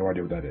watched. No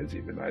idea what that is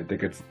even. I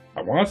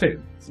want to say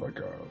it's like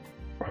a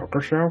hooker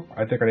show.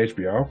 I think on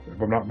HBO,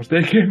 if I'm not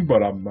mistaken,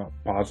 but I'm not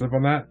positive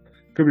on that.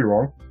 Could be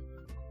wrong.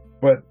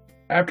 But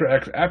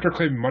after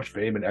claiming much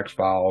fame in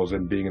X-Files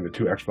and being in the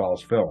two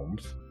X-Files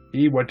films,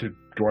 he went to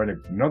join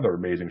another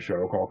amazing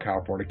show called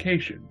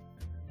Californication,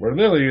 where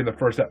literally in the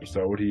first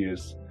episode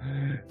he's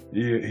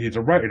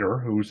a writer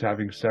who's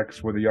having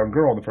sex with a young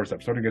girl in the first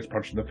episode and gets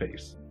punched in the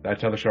face.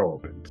 That's how the show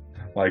opens.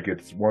 Like,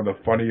 it's one of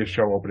the funniest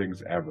show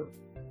openings ever.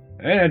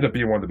 And it ends up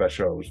being one of the best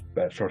shows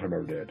that Showtime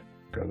ever did,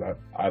 because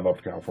I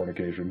love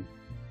Californication.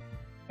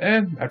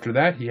 And after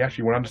that, he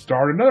actually went on to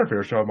star in another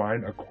favorite show of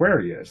mine,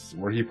 Aquarius,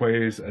 where he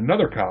plays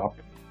another cop,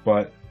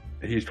 but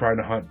he's trying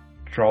to hunt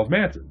Charles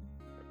Manson.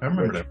 I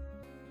remember that.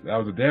 That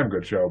was a damn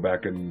good show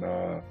back in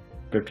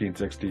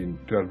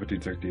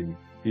 2015-16.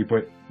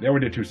 They only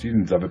did 2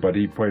 seasons of it, but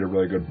he played a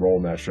really good role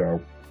in that show.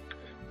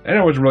 And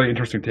it was a really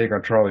interesting take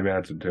on Charlie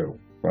Manson, too.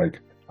 Like,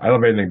 I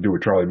love anything to do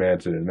with Charlie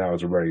Manson, and that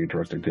was a very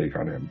interesting take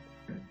on him.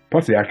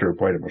 Plus, the actor who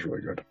played him was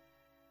really good.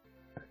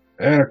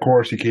 And, of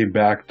course, he came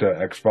back to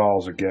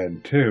X-Files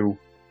again, too,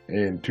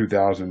 in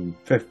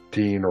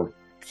 2015 or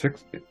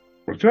 16.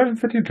 Was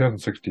 2015 or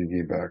 2016 he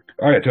came back?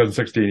 Oh, yeah,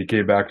 2016 he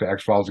came back to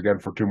X-Files again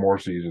for 2 more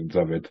seasons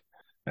of it.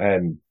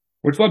 And,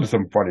 which led to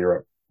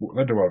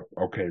led to an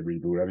okay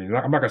reboot. I mean,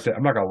 I'm not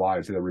gonna lie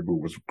and say the reboot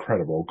was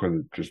incredible,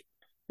 because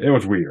it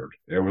was weird.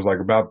 It was like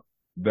about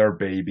their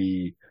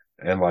baby,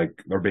 and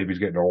like their baby's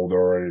getting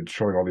older, and it's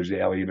showing all these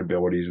alien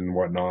abilities and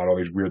whatnot. All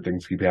these weird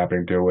things keep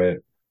happening to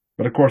it.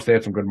 But of course, they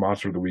had some good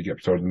Monster of the Week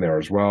episodes in there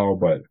as well.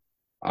 But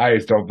I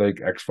just don't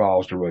think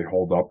X-Files to really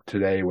hold up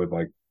today with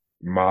like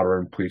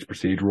modern police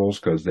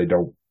procedurals, because they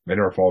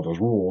never follow those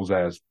rules,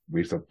 as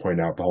we used to point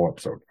out the whole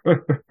episode.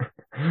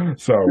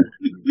 So,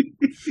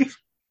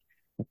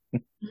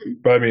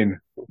 but I mean,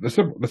 the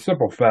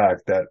simple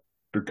fact that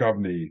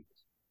Duchovny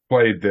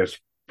played this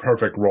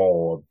perfect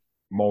role of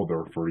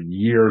Mulder for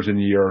years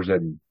and years,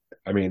 and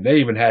I mean, they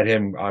even had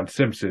him on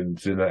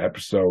Simpsons in an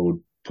episode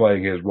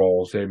playing his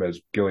role, same as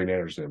Gillian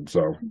Anderson.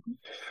 So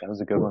that was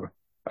a good one.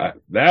 That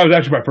was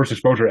actually my first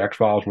exposure to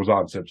X-Files was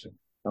on Simpsons.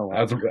 Oh,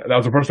 wow. That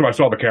was the first time I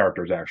saw the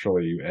characters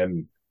actually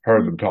and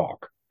heard them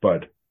talk.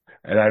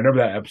 And I remember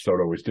that episode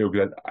always too,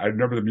 because I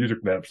remember the music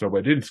from that episode, but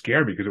it didn't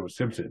scare me because it was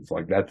Simpsons.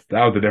 Like that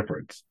was the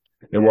difference.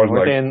 It wasn't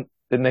like,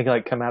 didn't they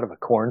like come out of a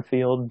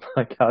cornfield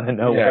like out of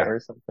nowhere or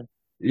something?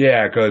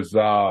 Yeah, because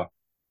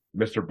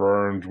Mr.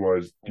 Burns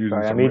was using.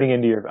 Sorry, I'm eating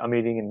into your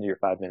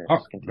 5 minutes.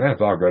 Oh,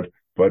 that's all good.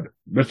 But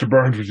Mr.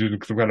 Burns was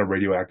using some kind of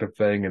radioactive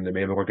thing, and they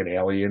made him look like an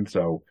alien,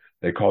 so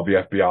they called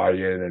the FBI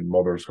in, and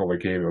Mulder and Scully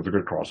came. It was a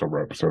good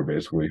crossover episode,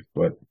 basically.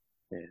 But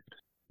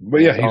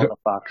yeah, he's the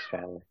Fox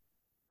family.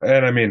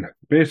 And I mean,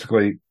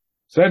 basically,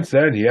 since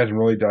then he hasn't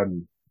really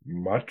done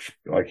much.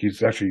 Like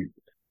he's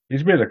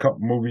made a couple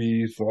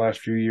movies the last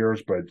few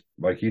years, but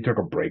like he took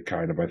a break,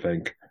 kind of. I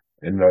think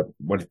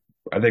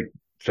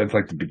since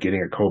like the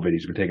beginning of COVID,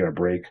 he's been taking a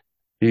break.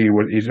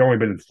 He's only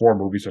been in 4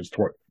 movies since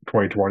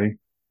 2020,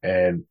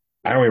 and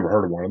I only ever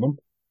heard of one of them.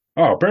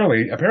 Oh,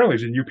 apparently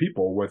he's in You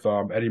People with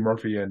Eddie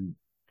Murphy and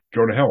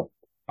Jonah Hill.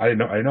 I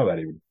didn't know that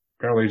even.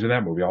 Apparently he's in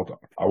that movie. I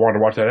wanted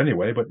to watch that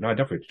anyway, but no, I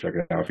definitely check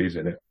it out if he's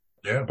in it.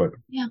 Yeah, but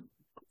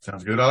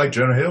sounds good. I like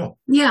Jonah Hill.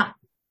 Yeah,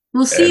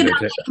 we'll see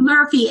about Eddie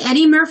Murphy.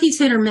 Eddie Murphy's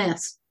hit or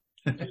miss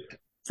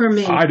for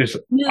me. I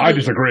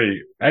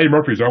disagree. Eddie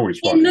Murphy's always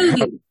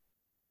funny.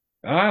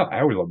 I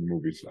always love the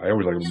movies. I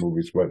always like the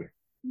movies,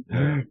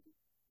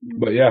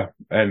 but yeah.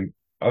 And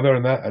other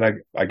than that, and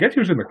I guess he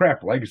was in The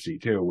Craft Legacy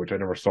too, which I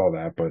never saw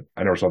that, but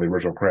I never saw the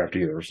original Craft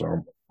either, so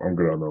I'm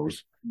good on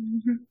those.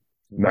 Mm-hmm.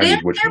 They're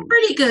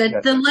pretty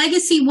good. The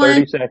Legacy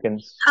one 30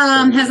 seconds.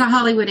 Has a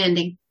Hollywood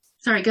ending.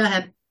 Sorry, go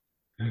ahead.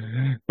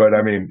 But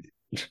I mean,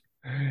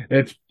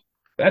 that's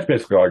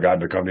basically all I got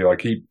in the company.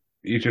 Like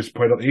he's just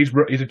played. He's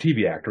a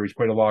TV actor. He's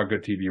played a lot of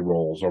good TV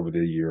roles over the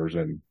years,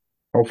 and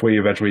hopefully,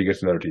 eventually, he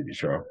gets another TV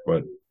show.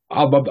 But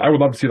I would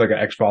love to see like an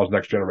X-Files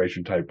Next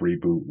Generation type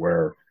reboot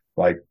where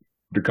like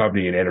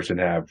Duchovny and Anderson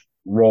have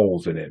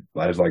roles in it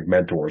as like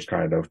mentors,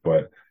 kind of,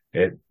 but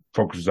it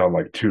focuses on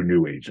like two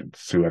new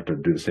agents who have to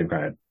do the same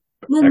kind of.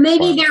 Well,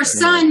 maybe their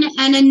son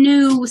and a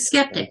new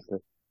skeptic.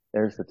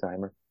 There's the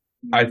timer.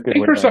 I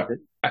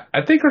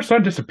think her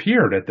son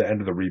disappeared at the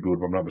end of the reboot,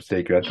 if I'm not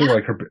mistaken. I think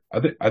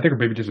I think her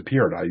baby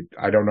disappeared.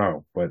 I don't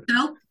know, but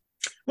No,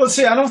 Well,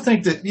 see, I don't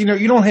think that, you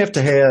don't have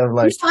to have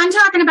like, I'm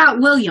talking about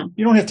William.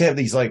 you don't have to have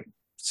these like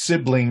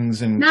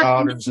siblings and Not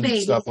daughters and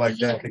babies, stuff like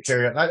that to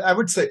carry on. I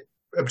would say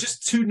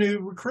just two new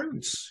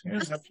recruits. It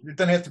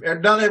doesn't have to,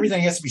 not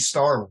everything has to be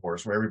Star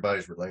Wars where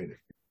everybody's related.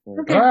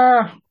 Okay.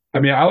 I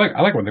mean, I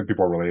like when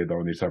people are related though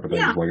in these type of things.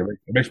 Yeah. Like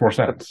it makes more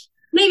sense.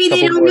 Maybe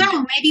they Couple don't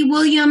more- know. Maybe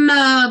William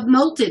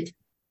molted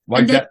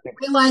Like and they that,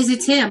 realize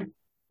it's him.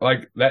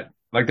 like that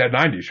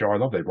 90s show. I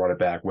love they brought it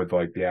back with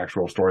like the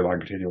actual storyline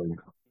continuing.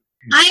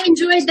 I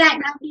enjoyed that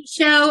 90s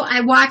show.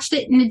 I watched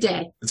it in a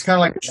day. It's kind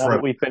of like Now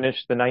that we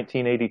finished the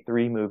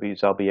 1983 movies,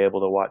 I'll be able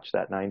to watch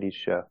that 90s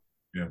show.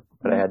 Yeah.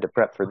 But I had to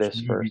prep for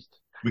this first.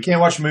 we can't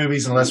watch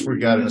movies unless we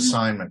got an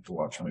assignment to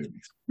watch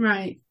movies.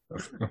 Right.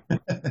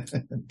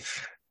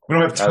 We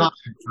don't have time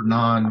for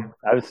non.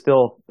 I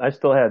still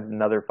had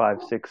another 5-6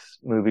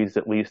 movies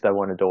at least I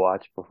wanted to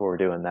watch before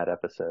doing that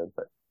episode,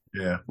 but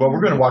Yeah. Well,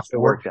 we're going to watch it the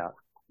worked out.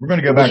 We're going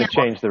to go I'm back going and to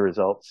change the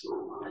results.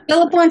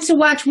 Philip wants to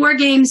watch War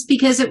Games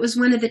because it was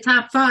one of the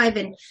top 5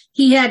 and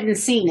he hadn't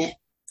seen it.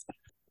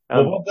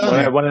 Well done. What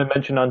I wanted to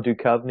mention on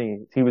Duchovny,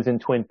 he was in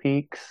Twin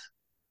Peaks,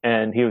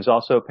 and he was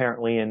also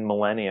apparently in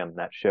Millennium,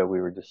 that show we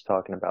were just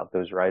talking about.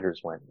 Those writers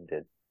went and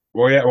did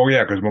Well,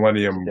 yeah, because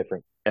Millennium,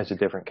 as a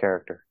different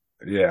character.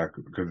 yeah,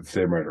 because it's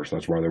the same writer, so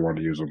that's why they wanted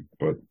to use him.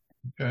 But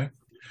Okay.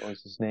 What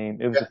was his name?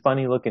 It was a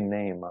funny looking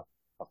name.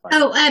 I'll find it.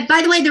 Oh,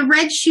 by the way, the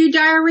Red Shoe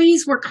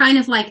Diaries were kind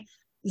of like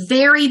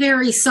very,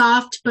 very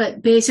soft,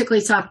 but basically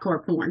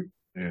softcore porn.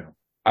 Yeah.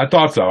 I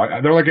thought so.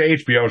 They're like an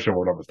HBO show, if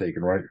I'm not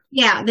mistaken, right?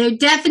 Yeah, they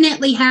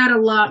definitely had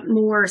a lot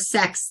more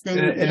sex than.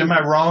 And am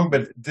I wrong?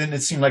 But then it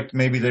seemed like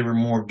maybe they were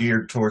more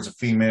geared towards a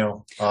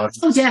female audience.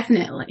 Oh,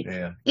 definitely.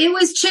 Yeah. It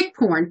was chick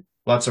porn.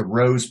 Lots of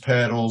rose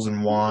petals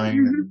and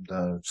wine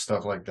and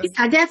stuff like that.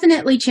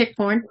 Definitely chick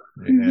porn.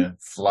 Yeah.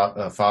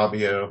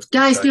 Fabio.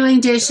 Guys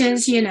doing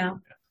dishes,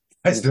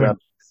 That's doing.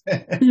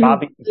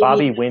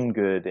 Bobby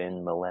Wingood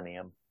in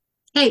Millennium.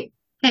 Hey,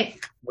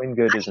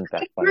 Wingood isn't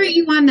that threw funny.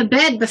 you on the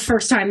bed the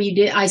first time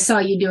I saw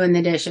you doing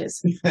the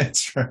dishes.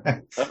 That's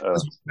right. Uh-oh.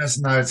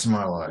 Best nights of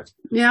my life.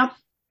 Yep.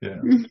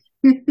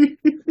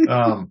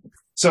 Yeah.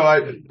 So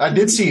I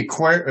did see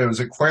it was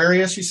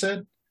Aquarius, you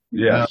said?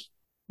 Yes.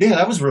 Yeah,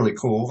 that was really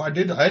cool. I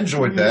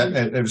enjoyed that.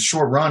 It was a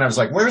short run. I was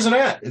like, where's it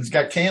at? It's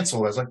got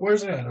canceled. I was like,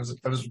 where's it at?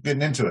 I was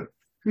getting into it.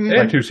 It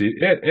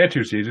had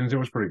two seasons. It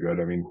was pretty good.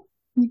 I mean,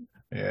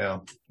 Yeah.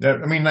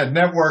 That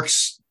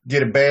networks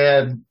get a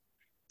bad,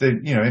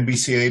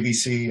 NBC,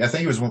 ABC. I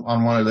think it was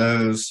on one of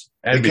those.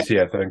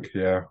 NBC, I think.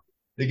 Yeah.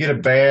 They get a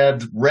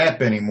bad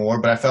rep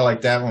anymore, but I felt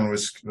like that one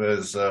was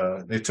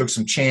they took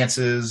some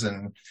chances,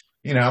 and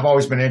I've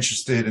always been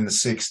interested in the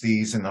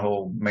 '60s and the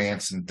whole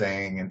Manson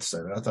thing, and so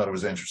I thought it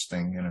was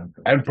interesting.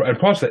 And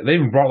plus, they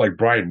even brought like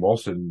Brian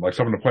Wilson, like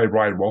someone to play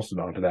Brian Wilson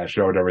onto that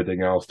show and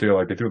everything else too.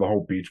 Like they threw the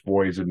whole Beach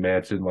Boys and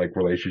Manson like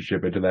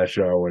relationship into that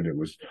show, and it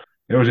was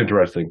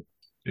interesting.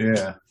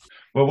 Yeah.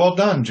 Well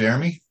done,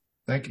 Jeremy.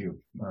 Thank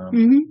you.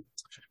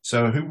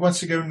 So who wants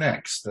to go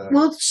next?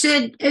 Well,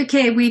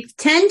 we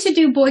tend to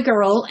do boy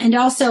girl, and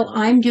also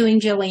I'm doing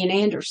Gillian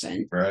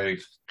Anderson, Right.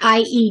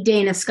 i.e.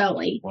 Dana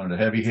Scully. One of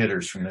the heavy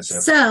hitters from this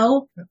episode.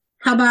 So,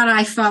 how about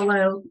I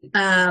follow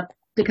the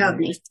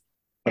company?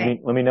 Let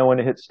me know when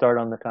to hit start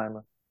on the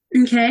timer.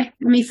 Okay,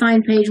 let me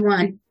find page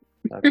 1.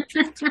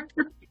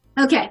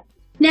 Okay.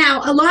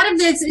 Now, a lot of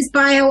this is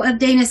bio of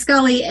Dana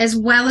Scully as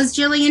well as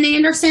Gillian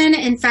Anderson.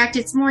 In fact,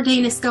 it's more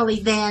Dana Scully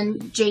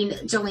than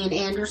Gillian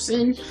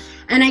Anderson.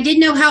 And I didn't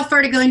know how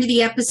far to go into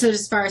the episode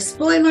as far as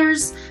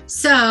spoilers.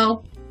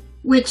 So,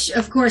 which,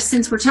 of course,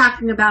 since we're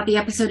talking about the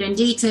episode in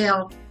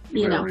detail,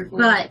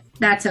 but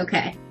that's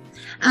okay.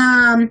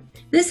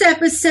 This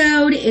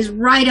episode is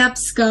right up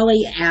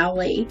Scully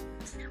alley.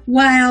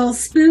 While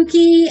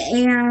spooky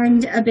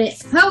and a bit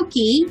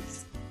hokey,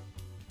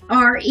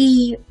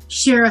 R.E.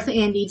 Sheriff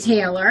Andy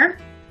Taylor,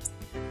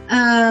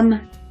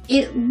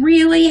 it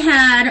really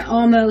had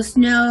almost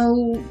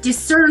no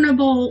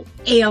discernible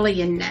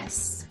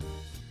alienness.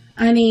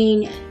 I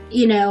mean,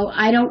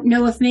 I don't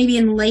know if maybe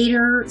in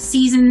later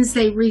seasons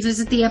they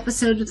revisit the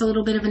episode with a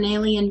little bit of an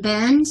alien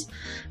bend,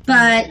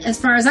 but as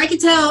far as I can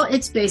tell,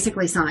 it's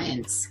basically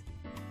science.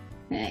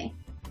 Okay.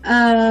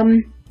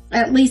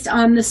 At least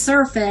on the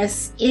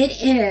surface, it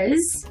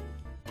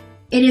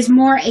is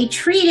more a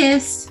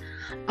treatise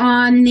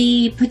on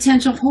the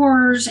potential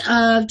horrors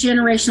of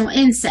generational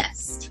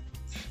incest.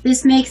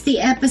 This makes the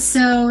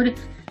episode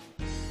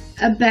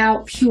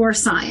about pure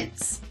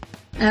science,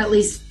 at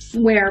least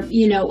where,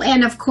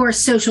 and of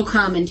course social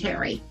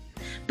commentary,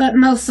 but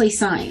mostly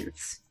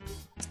science.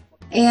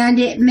 and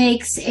it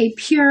makes a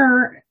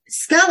pure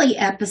Scully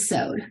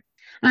episode.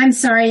 I'm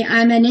sorry,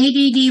 I'm an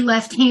ADD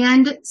left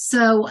hand,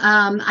 so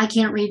I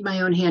can't read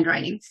my own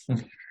handwriting.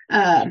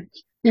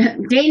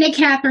 Dana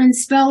Catherine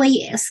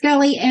Scully,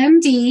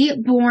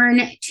 MD,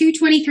 born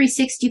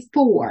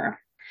 2/23/64,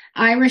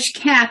 Irish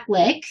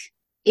Catholic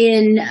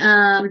and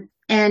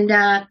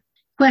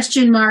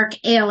question mark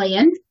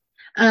alien,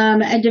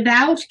 a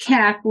devout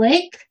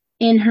Catholic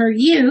in her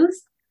youth.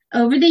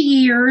 Over the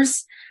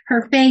years,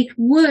 her faith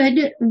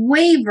would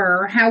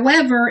waver.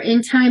 However,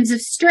 in times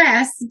of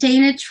stress,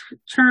 Dana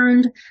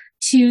turned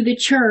to the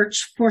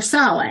church for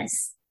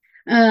solace.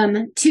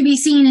 To be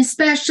seen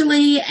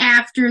especially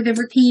after the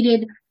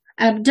repeated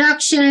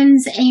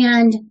abductions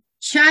and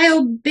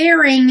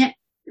childbearing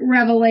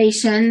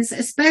revelations,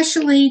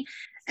 especially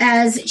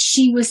as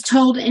she was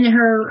told in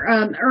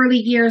her early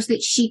years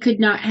that she could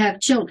not have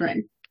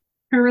children.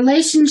 Her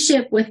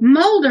relationship with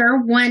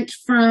Mulder went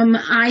from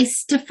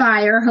ice to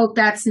fire. Hope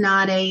that's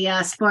not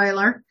a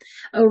spoiler.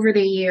 Over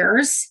the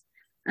years,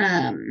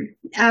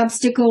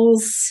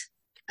 obstacles,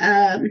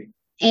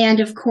 and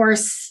of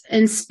course,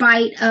 in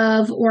spite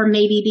of, or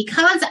maybe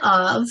because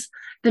of,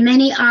 the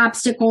many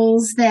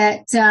obstacles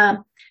that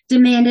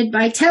demanded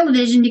by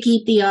television to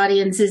keep the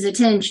audience's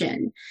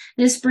attention.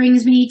 This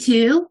brings me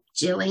to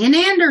Gillian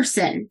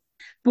Anderson,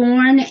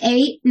 born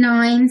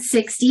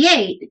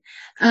 8/9/68.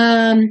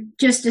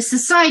 Just as a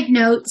side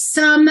note,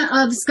 some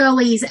of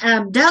Scully's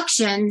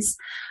abductions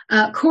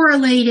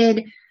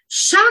correlated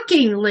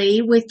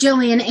shockingly with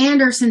Gillian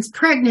Anderson's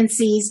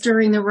pregnancies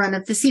during the run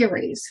of the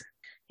series.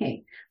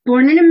 Okay.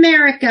 Born in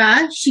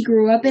America, she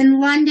grew up in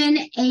London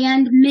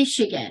and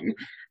Michigan.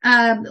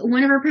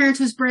 One of her parents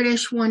was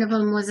British, one of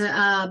them was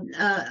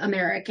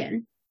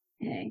American.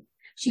 Okay.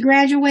 She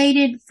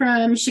graduated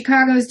from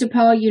Chicago's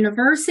DePaul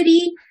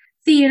University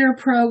theater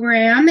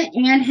program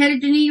and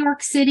headed to New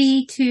York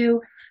City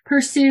to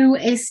pursue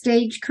a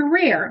stage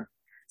career.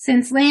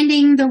 Since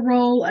landing the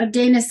role of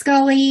Dana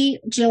Scully,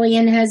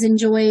 Gillian has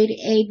enjoyed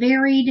a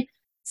varied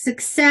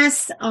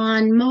success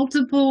on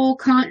multiple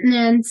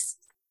continents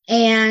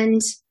and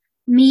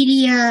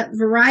media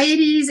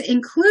varieties,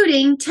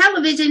 including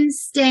television,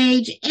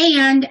 stage,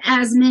 and,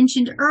 as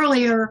mentioned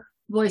earlier,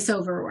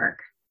 voiceover work.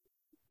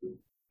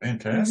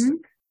 Fantastic. Mm-hmm.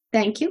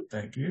 Thank you.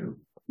 Thank you.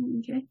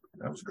 Okay.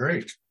 That was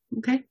great.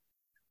 Okay.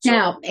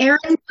 Now,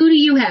 Aaron, who do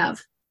you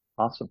have?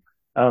 Awesome.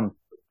 I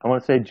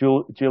want to say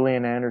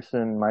Gillian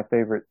Anderson, my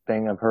favorite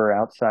thing of her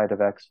outside of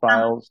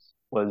X-Files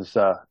was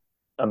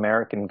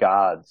American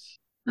Gods.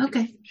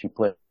 Okay. She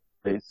plays,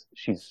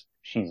 she's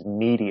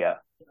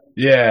media.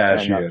 Yeah,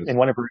 and, she is. In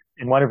one of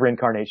her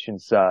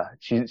incarnations,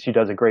 she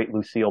does a great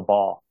Lucille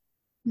Ball.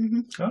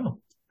 Mm-hmm. Oh,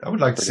 I would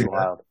like to see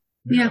Wild.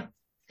 that. Yeah.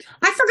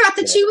 I forgot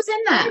that she was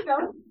in that.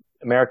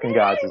 American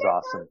Gods is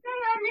awesome.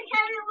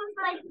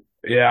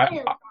 Yeah,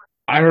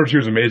 I heard she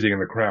was amazing in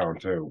The Crown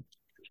too.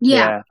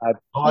 Yeah.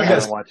 I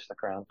haven't watched The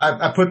Crown.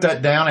 I put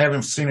that down. I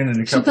haven't seen it in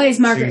a couple. She plays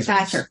Margaret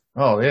seasons. Thatcher.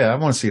 Oh yeah, I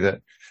want to see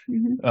that.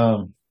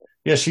 Mm-hmm.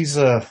 Yeah, she's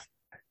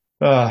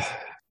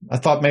I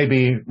thought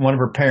maybe one of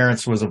her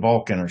parents was a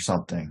Vulcan or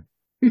something.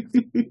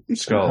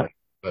 Scully.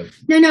 But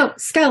No,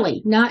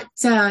 Scully, not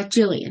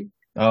Gillian.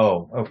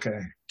 oh, okay,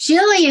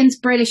 Gillian's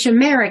British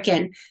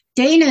American.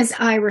 Dana's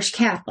Irish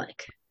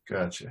Catholic.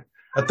 gotcha.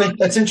 I think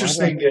that's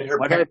interesting that her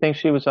Why did I think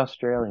she was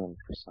Australian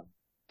for some?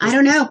 I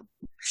don't know.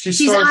 she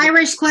She's started-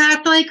 Irish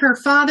Catholic. Her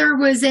father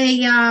was a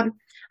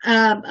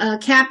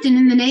captain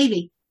in the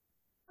Navy.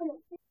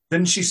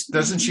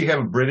 Doesn't she have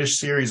a British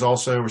series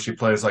also where she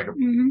plays like a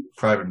Mm-hmm.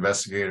 private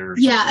investigator? Or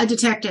Yeah, a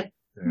detective.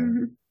 Yeah.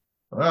 Mm-hmm.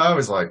 Well, I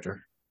always liked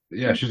her.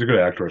 Yeah, she's a good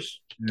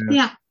actress.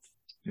 Yeah.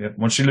 Yeah,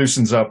 when she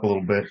loosens up a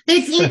little bit.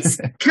 It's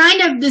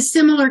kind of the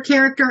similar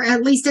character,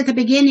 at least at the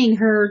beginning.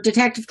 Her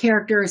detective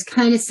character is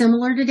kind of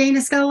similar to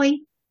Dana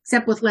Scully,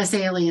 except with less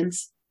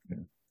aliens.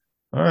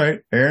 All right,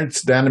 Aaron,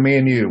 it's down to me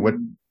and you. What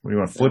do you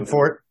want to flip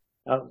for it?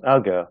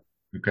 I'll go.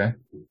 Okay.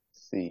 Let's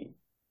see.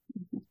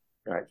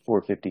 All right,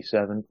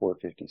 457,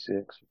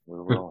 456.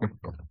 We're wrong.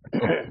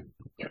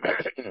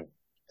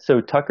 So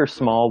Tucker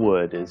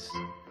Smallwood is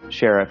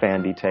Sheriff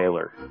Andy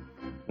Taylor,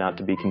 not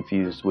to be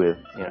confused with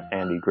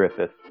Andy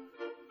Griffith.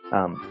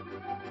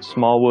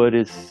 Smallwood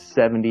is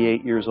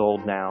 78 years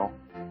old now.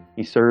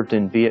 He served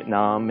in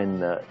Vietnam in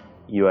the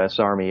U.S.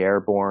 Army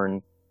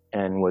Airborne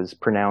and was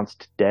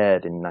pronounced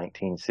dead in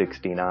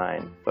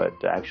 1969, but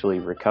actually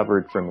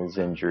recovered from his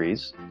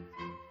injuries.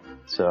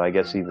 So I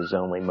guess he was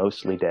only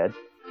mostly dead.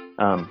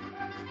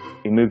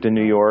 He moved to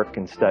New York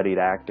and studied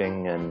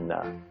acting and,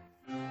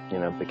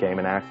 became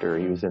an actor.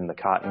 He was in the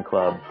Cotton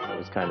Club. It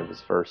was kind of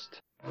his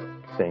first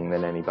thing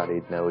that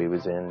anybody'd know he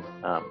was in.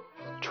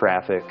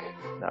 Traffic.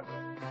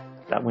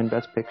 That win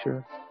Best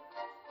Picture?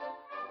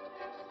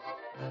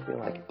 I feel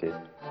like it did.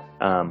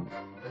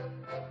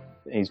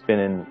 He's been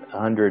in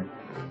 100,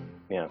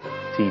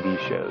 TV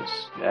shows,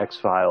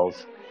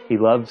 X-Files. He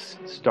loves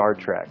Star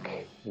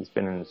Trek. He's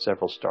been in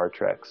several Star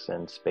Treks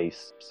and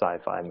space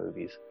sci-fi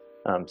movies.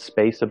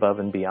 Space Above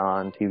and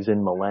Beyond. He was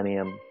in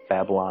Millennium,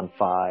 Babylon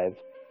 5,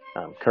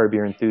 Curb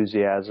Your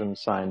Enthusiasm,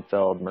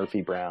 Seinfeld,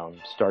 Murphy Brown,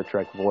 Star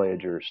Trek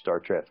Voyager, Star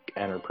Trek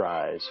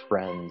Enterprise,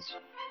 Friends,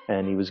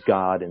 and he was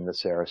God in the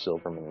Sarah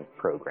Silverman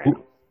program.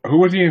 Who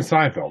was he in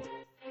Seinfeld?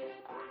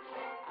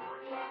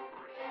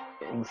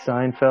 In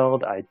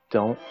Seinfeld, I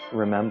don't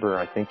remember.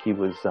 I think he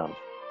was,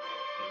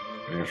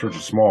 Yeah, sure, it's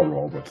a small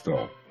role, but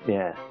still.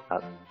 yeah,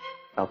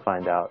 I'll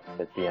find out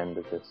at the end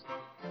of this.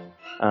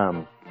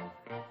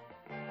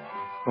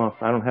 Well,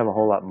 I don't have a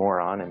whole lot more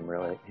on him,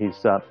 really.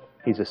 He's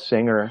a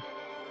singer.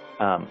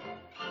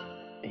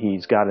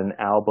 He's got an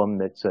album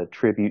that's a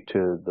tribute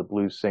to the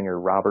blues singer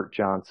Robert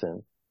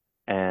Johnson,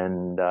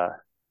 and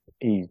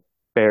he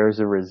bears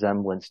a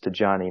resemblance to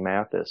Johnny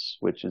Mathis,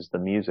 which is the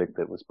music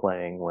that was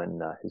playing when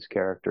his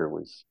character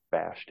was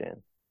bashed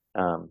in.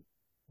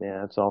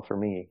 Yeah, that's all for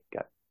me.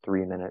 Got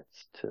 3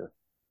 minutes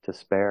to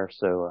spare,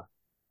 so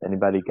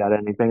anybody got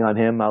anything on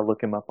him? I'll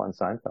look him up on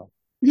Seinfeld.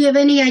 Do you have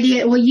any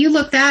idea? Well, you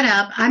look that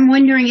up. I'm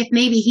wondering if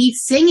maybe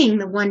he's singing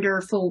the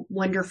Wonderful,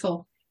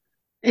 Wonderful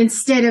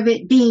instead of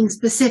it being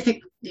specific,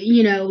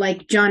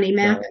 like Johnny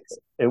Mathis.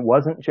 It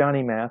wasn't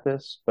Johnny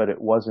Mathis, but it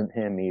wasn't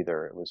him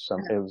either. It was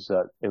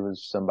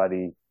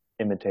somebody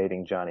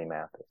imitating Johnny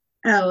Mathis.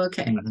 Oh,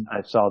 okay.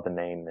 I saw the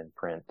name in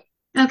print.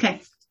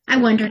 Okay. I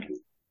wondered.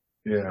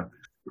 Yeah.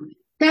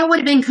 That would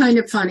have been kind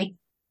of funny.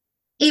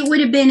 It would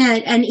have been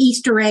an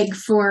Easter egg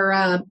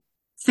for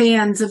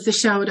fans of the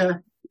show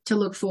to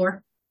look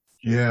for.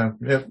 Yeah.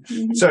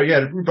 So,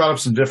 yeah, we brought up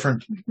some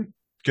different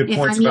good If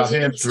points I'm about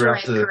using him Easter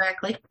throughout egg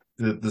correctly.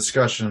 the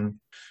discussion.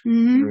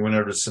 Mm-hmm. We went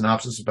over the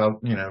synopsis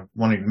about,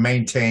 wanting to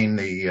maintain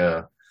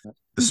the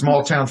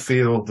small town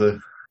feel of the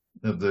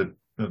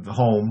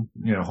home,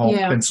 home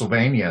Yeah.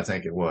 Pennsylvania, I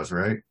think it was,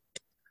 right?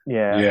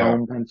 Yeah,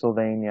 Home,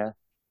 Pennsylvania.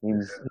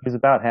 He's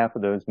about half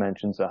of those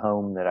mentions of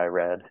home that I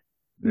read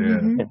Yeah.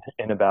 Mhm.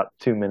 in about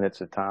 2 minutes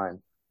of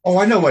time. Oh,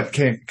 I know what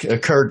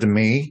occurred to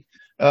me.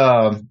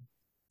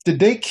 Did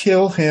they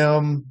kill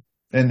him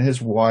and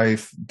his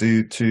wife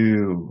due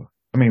to,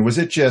 was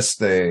it just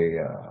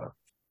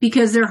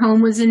Because their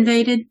home was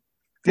invaded?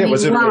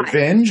 was it why?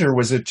 revenge or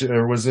was it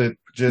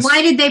just,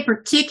 Why did they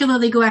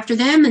particularly go after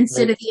them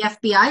instead of the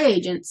FBI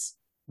agents?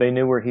 They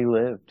knew where he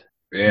lived.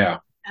 Yeah.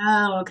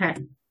 Oh, okay.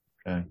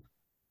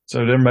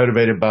 so they're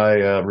motivated by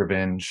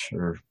revenge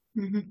or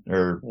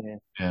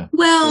Yeah.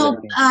 Well,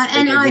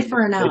 an They- eye they-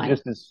 for an eye.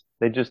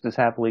 They just as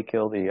happily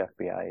kill the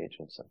FBI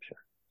agents, I'm sure.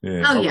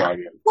 yeah. Oh, Okay.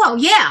 yeah. Well,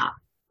 yeah.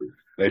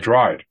 They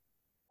tried.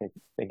 They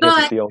give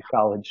But- it the old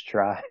college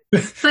try.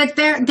 But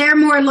they're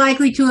more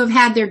likely to have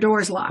had their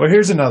doors locked. Well,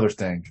 here's another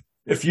thing.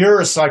 If you're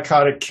a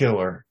psychotic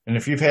killer, and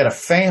if you've had a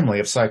family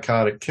of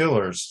psychotic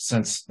killers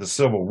since the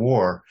Civil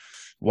War,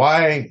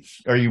 why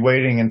are you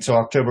waiting until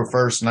October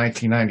 1st,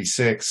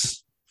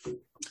 1996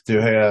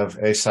 to have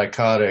a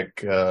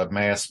psychotic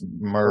mass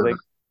murder?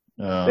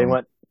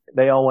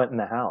 They all went in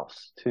the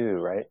house too,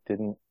 right?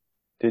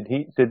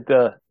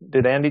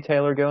 Did Andy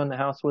Taylor go in the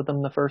house with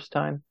them the first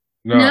time?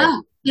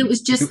 No, it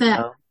was just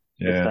them. No?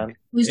 Yeah. Just them? It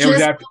was It was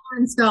just after- Paul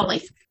and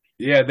Scully.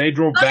 Yeah, they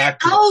drove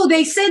back. Oh,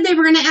 they said they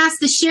were going to ask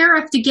the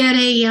sheriff to get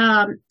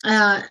an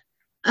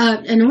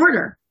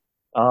order.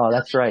 Oh,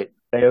 that's right.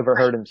 They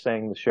overheard him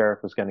saying the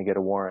sheriff was going to get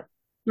a warrant.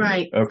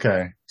 Right.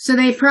 Okay. So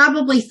they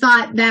probably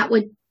thought that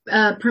would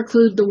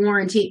preclude the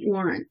warrant. Yeah.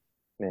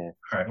 All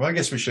right. Well, I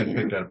guess we shouldn't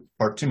pick that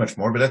apart too much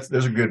more, but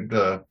there's a good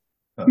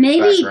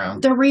Maybe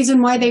background. the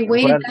reason why they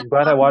waited. I'm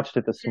glad I watched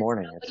it this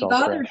morning. It's all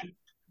Bothered.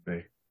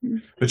 fresh.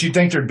 But you'd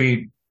think there'd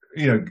be,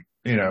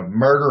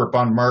 murder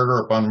upon murder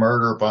upon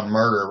murder upon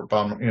murder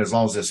upon, as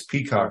long as this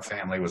Peacock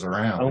family was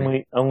around.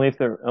 Only if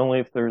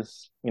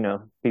there's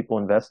people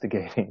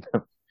investigating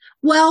them.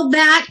 Well,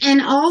 that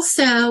and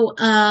also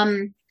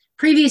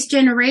previous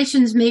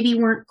generations maybe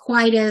weren't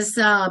quite as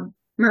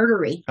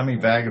murdery. How many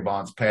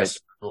vagabonds pass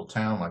a little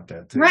town like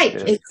that, too? Right,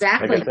 Yeah.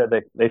 exactly. Like I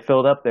said, they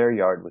filled up their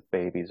yard with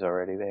babies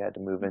already. They had to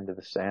move into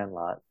the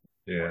Sandlot.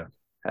 Yeah.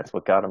 That's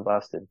what got them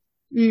busted.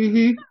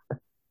 Mm-hmm.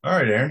 All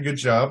right, Aaron, good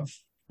job.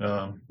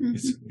 You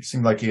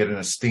seemed like you had an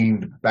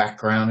esteemed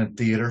background in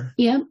theater.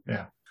 Yep.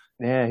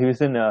 Yeah, he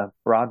was in a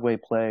Broadway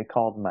play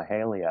called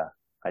Mahalia.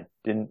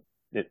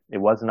 It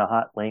wasn't a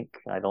hot link.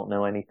 I don't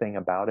know anything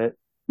about it.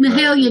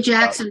 Mahalia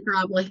Jackson,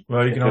 probably.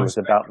 Well, you If can it always,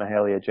 was about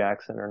Mahalia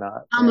Jackson or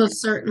not. Almost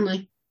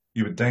certainly.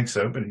 you would think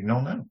so, but you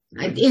don't know.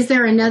 Is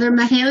there another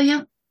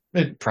Mahalia?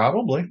 It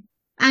probably.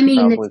 I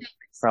mean,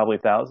 Probably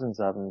thousands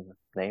of them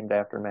named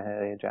after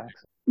Mahalia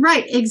Jackson.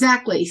 right,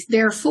 exactly.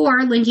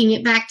 Therefore, linking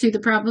it back to the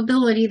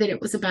probability that it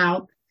was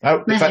about.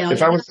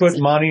 If I would put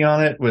money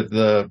on it with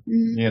the,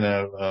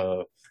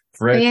 Mm,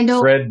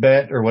 Fred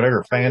bet or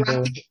whatever, FanDuel,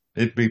 Rocket.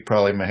 it'd be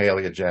probably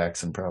Mahalia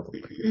Jackson,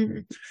 probably.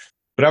 Mhm.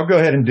 But I'll go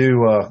ahead and do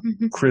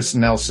Mhm. Chris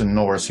Nelson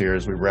Norris here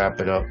as we wrap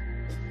it up.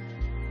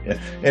 Yeah.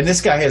 And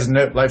this guy has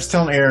no, like I was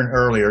telling Aaron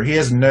earlier, he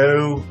has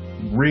no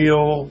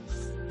real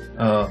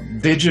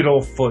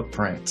digital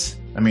footprint.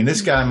 I mean,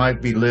 this guy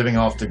might be living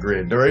off the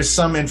grid. There is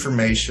some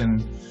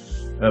information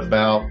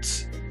about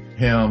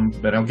him,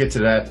 but I'll get to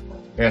that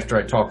after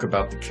I talk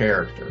about the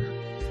character.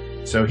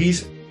 So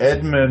he's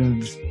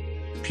Edmund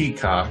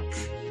Peacock,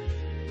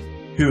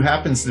 who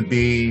happens to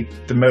be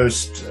the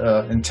most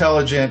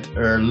intelligent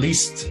or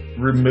least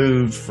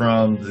removed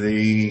from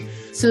the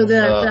So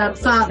the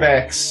father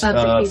effects of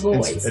the of two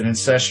boys. an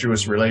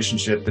incestuous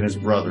relationship than his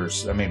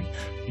brothers. I mean,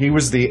 he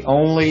was the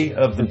only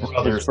of the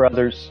His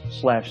brothers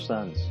 /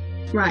 sons.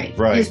 Right.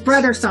 Right. His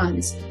brother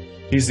sons.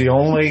 He's the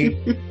only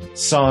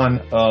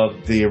son of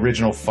the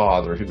original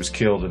father who was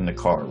killed in the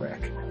car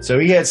wreck. So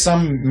he had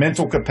some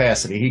mental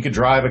capacity. He could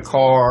drive a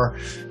car.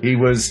 He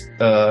was,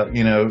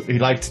 he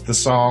liked the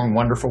song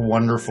 "Wonderful,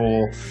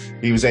 Wonderful."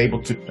 He was able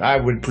to. I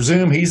would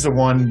presume he's the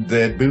one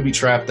that booby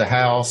trapped the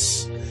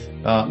house,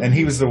 and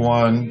he was the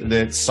one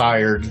that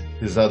sired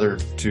his other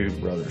two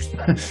brothers.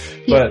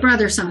 His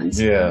brother sons.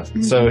 Yeah.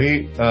 So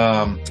he,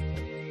 At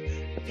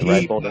the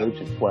ripe old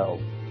age of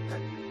 12.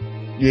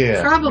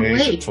 yeah,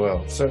 Probably. age of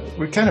 12. So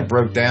we kind of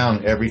broke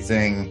down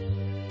everything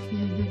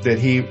Mhm. that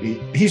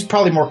he's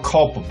probably more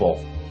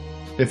culpable.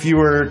 If you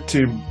were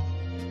to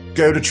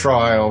go to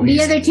trial, The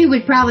he's- other two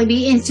would probably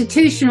be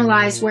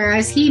institutionalized,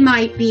 whereas he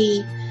might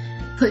be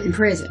put in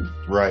prison,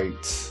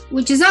 right,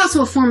 which is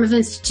also a form of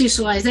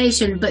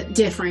institutionalization, but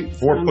different.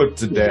 or from, put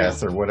to you know,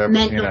 death, or whatever,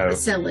 mental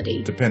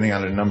facility. depending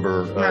on the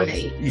number of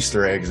Right.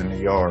 Easter eggs in the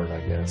yard, I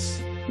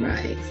guess.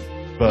 Right.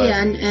 But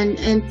Yeah,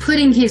 and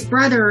putting his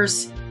brother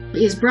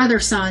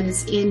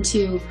sons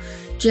into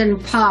Gen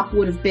Pop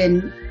would have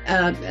been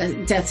a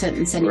death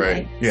sentence anyway.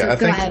 right, yeah, So I go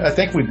think ahead. I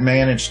think we've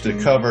managed to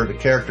cover the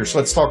characters.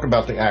 Let's talk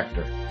about the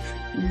actor.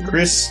 Mhm.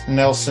 Chris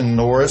Nelson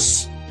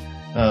Norris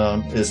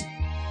is.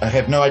 I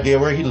have no idea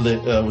where he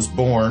was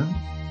born.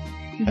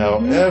 Mhm.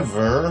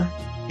 However,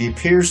 he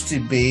appears to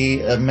be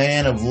a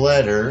man of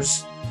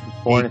letters.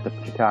 Born at the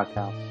Peacock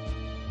House.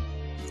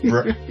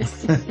 Right.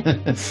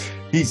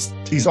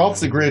 he's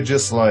off the grid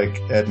just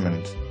like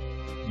Edmund,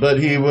 but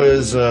he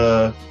was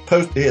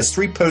he has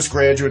 3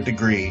 postgraduate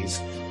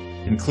degrees,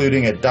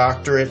 including a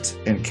doctorate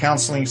in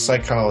counseling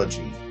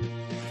psychology.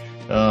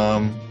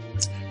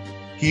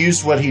 He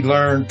used what he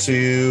learned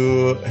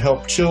to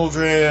help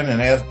children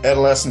and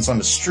adolescents on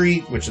the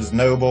street, which is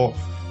noble.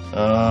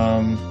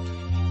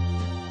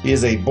 He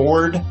is a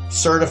board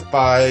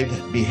certified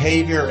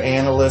behavior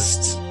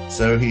analyst,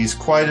 so he's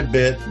quite a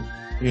bit,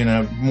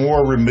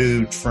 more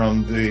removed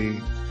from the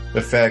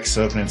effects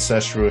of an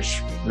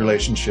incestuous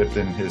relationship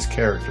than his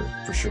character,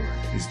 for sure.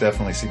 He's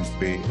definitely seems to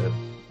be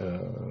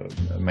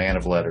a man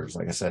of letters,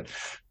 like I said.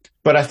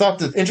 But I thought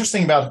the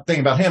interesting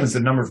thing about him is the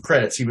number of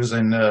credits. He was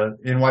in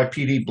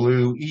NYPD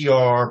Blue,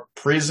 ER,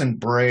 Prison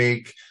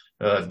Break,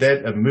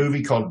 a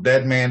movie called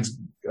Dead Man's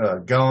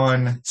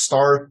Gone,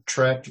 Star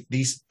Trek,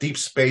 Deep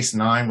Space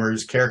Nine, where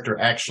his character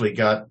actually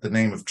got the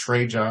name of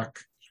Trajok.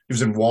 He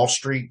was in Wall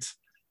Street,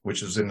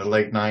 which was in the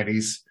late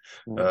 90s,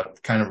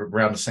 kind of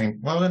around the same.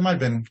 Well, it might have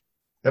been.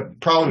 That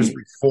probably was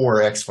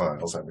before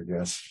X-Files, I would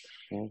guess.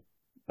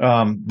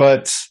 How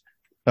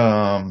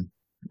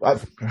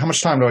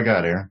much time do I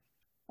got here?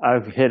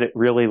 I've hit it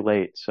really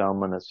late, so I'm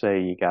going to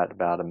say you got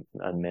about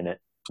a minute.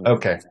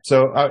 Okay.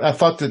 So I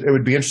thought that it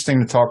would be interesting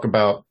to talk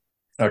about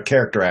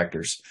character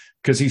actors,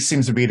 because he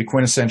seems to be the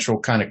quintessential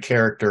kind of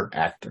character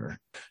actor.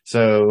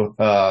 So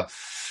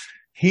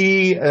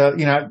he,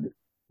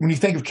 when you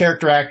think of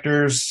character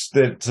actors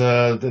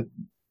that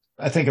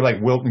I think of,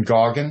 like Wilton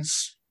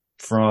Goggins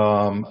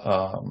from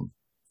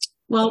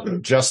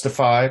Walton.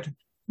 Justified.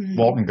 Mhm.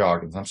 Walton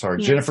Goggins, I'm sorry.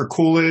 Yeah. Jennifer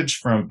Coolidge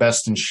from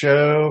Best in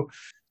Show.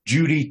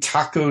 Judy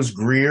Tacos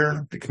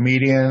Greer, the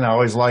comedian. I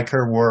always like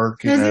her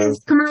work. There's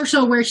this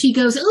commercial where she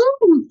goes,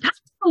 "Ooh,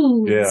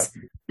 tacos!" Yeah.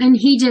 And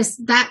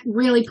that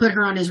really put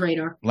her on his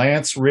radar.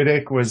 Lance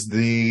Riddick was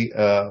the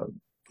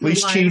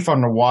police The Wire. chief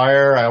on The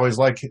Wire. I always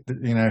like,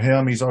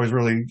 him. He's always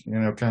really,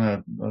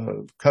 kind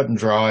of cut and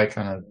dry,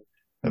 kind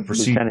of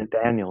proceed. Lieutenant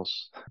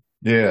Daniels.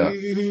 Yeah.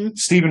 Mhm.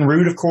 Stephen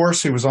Root, of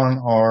course, who was on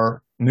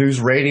our news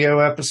radio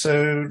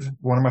episode,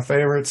 one of my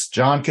favorites.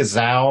 John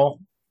Cazale,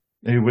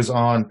 who was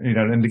on,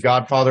 in The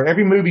Godfather.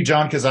 Every movie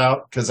John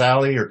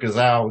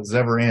Cazale is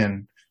ever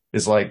in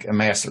is like a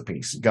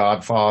masterpiece.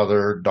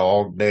 Godfather,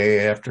 Dog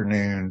Day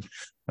Afternoon.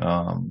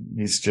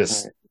 He's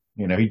just,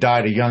 he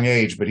died at a young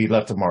age, but he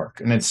left a mark.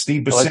 And then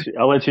Steve Buscemi.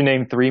 I'll let you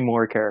name 3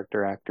 more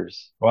character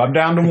actors. Well, I'm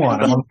down to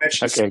one. I'm going to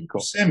mention Okay, Steve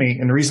cool. Buscemi,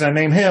 and the reason I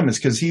name him is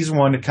because he's the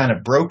one that kind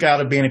of broke out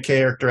of being a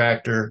character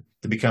actor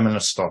to becoming a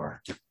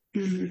star.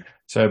 Mhm.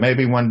 So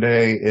maybe one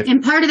day, if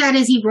And part of that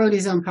is he wrote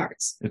his own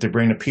parts. they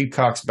bring the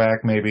Peacocks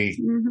back, maybe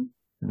Mhm.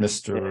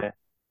 Mr. Yeah.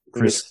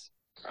 Chris.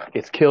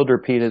 It's killed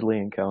repeatedly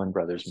in Coen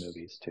Brothers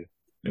movies too.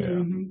 Yeah.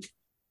 Mhm.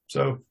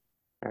 So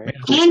All right.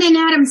 And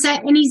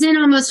and he's in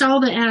almost all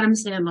the Adam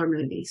Sandler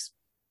movies.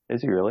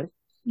 Is he really?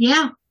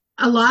 Yeah,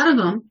 a lot of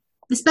them,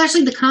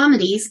 especially the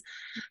comedies.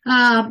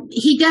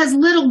 He does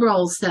little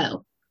roles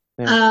though.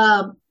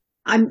 Yeah.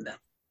 I'm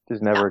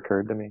It's never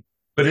occurred to me.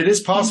 but it is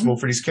possible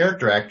for these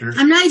character actors.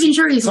 I'm not even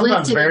sure he's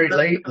Sometimes listed very in both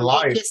late of them, in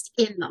life. just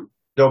in them.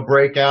 They'll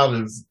break out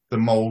of the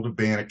mold of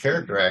being a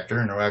character actor,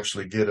 and they'll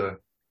actually get a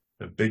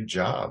big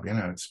job.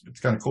 It's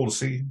kind of cool to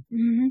see,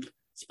 Mhm.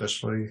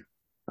 especially.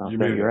 Oh, You I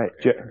bet mean- you're right.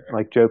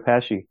 Like Joe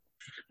Pesci.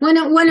 One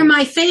of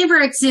my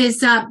favorites is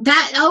that.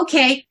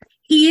 Okay,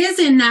 He is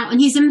in that one.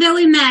 He's in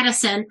Billy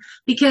Madison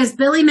because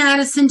Billy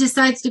Madison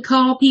decides to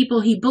call people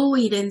he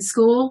bullied in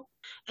school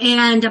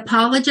and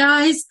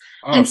apologize.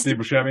 Oh, and Steve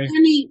Buscemi.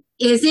 Buscemi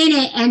is in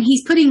it, and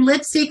he's putting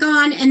lipstick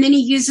on, and then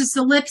he uses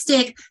the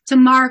lipstick to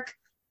mark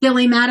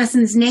Billy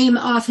Madison's name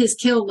off his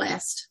kill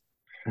list.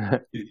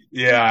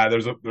 Yeah,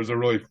 there's a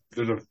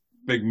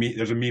big meme.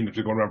 There's a meme that's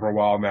been going around for a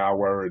while now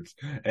where it's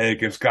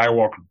Anakin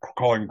Skywalker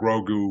calling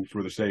Grogu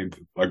for the same,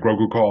 like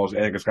Grogu calls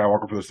Anakin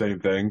Skywalker for the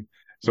same thing.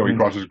 So he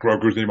crosses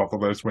Grogu's name off the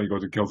list when he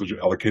goes and kills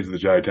all the kids in the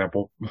Jedi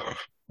Temple.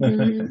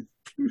 Mhm.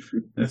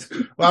 Well,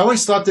 I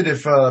always thought that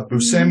if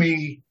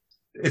Buscemi,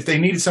 if they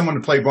needed someone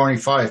to play Barney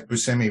Fife,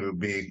 Buscemi would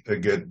be a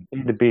good.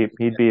 He'd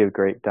be a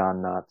great Don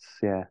Knotts.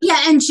 Yeah.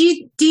 Yeah, and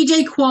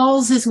DJ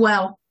Qualls as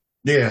well,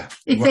 Yeah.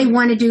 if they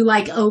want to do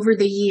like over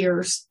the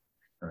years.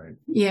 Right.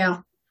 Yeah.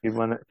 If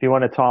you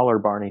want a taller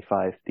Barney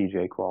Fife,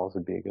 DJ Qualls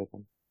would be a good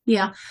one.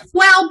 Yeah.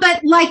 Well,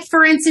 but like,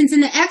 for instance,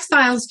 in the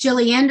X-Files,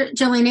 Gillian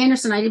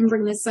Anderson, I didn't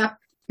bring this up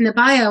in the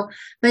bio,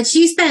 but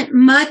she spent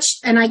much,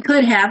 and I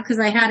could have because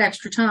I had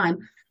extra time.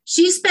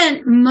 She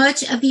spent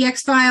much of the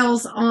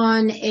X-Files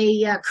on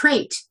a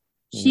crate.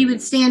 She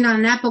would stand on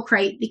an apple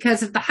crate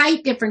because of the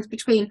height difference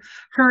between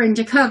her and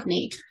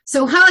Duchovny.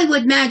 So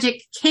Hollywood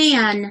Magic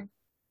can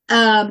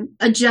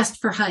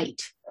adjust for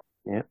height.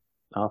 Yeah,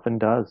 often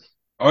does.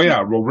 Oh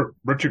yeah, well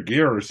Richard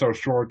Gere is so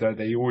short that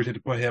they always had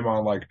to put him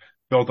on like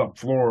built up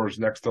floors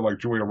next to like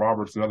Julia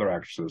Roberts and other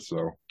actresses.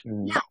 So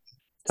Yeah.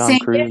 Tom Same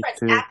Cruise difference,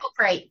 too. apple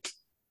crate.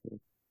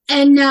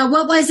 And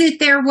what was it?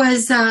 There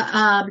was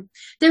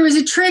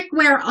a trick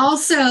where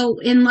also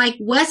in like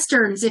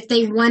Westerns, if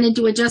they wanted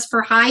to adjust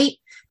for height,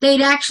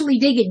 they'd actually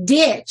dig a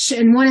ditch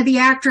and one of the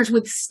actors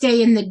would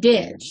stay in the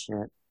ditch.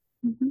 Yeah.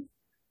 Mhm.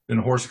 Then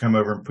a horse would come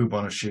over and poop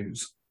on his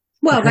shoes.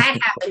 Well, that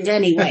happened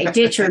anyway,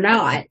 ditch or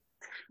not.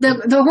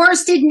 The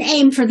horse didn't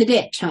aim for the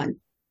ditch, hon.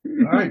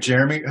 All right,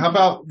 Jeremy. How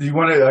about, do you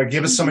want to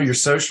give us some of your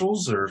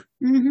socials or?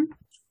 Mm-hmm.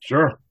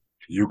 sure,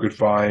 you could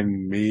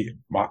find me.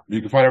 You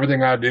can find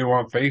everything I do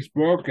on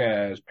Facebook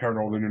as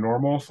Paranormal the New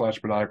Normal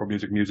 / Maniacal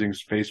Music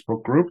Musings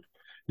Facebook group.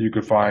 You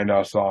could find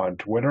us on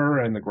Twitter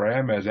and the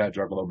Gram as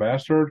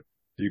 @JuggaloBastard.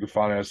 You can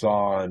find us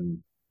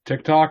on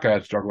TikTok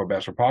as Juggalo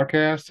Bastard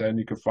Podcast, and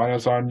you can find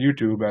us on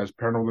YouTube as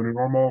Paranormal the New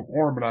Normal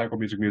or Maniacal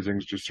Music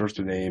Musings. Just search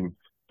the name,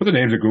 put the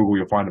names in Google,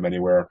 you'll find them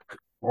anywhere.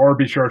 Or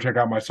be sure to check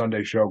out my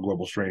Sunday show,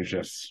 Global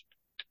Strangeness.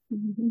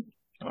 Mm-hmm.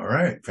 All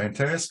right.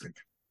 Fantastic.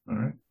 All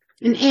right.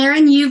 And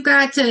Aaron, you've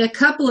got a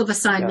couple of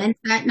assignments,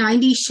 that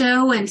 90s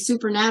show and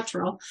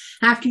Supernatural,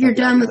 after you're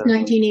done with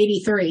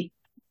 1983.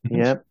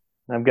 Yep.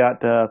 I've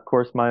got, of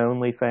course, my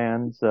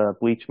OnlyFans,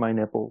 Bleach My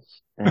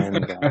Nipples,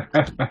 and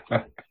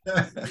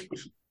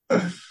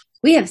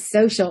We have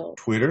social.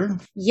 Twitter,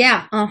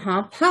 Yeah,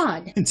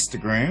 pod.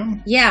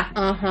 Instagram, Yeah,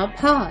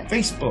 pod.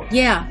 Facebook,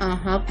 Yeah,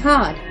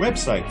 pod.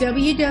 website.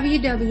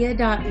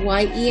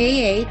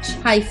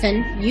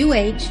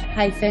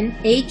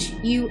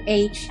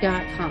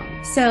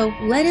 www.yeah-uh-huh.com. So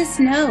let us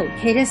know.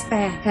 Hit us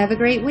back. Have a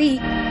great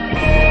week.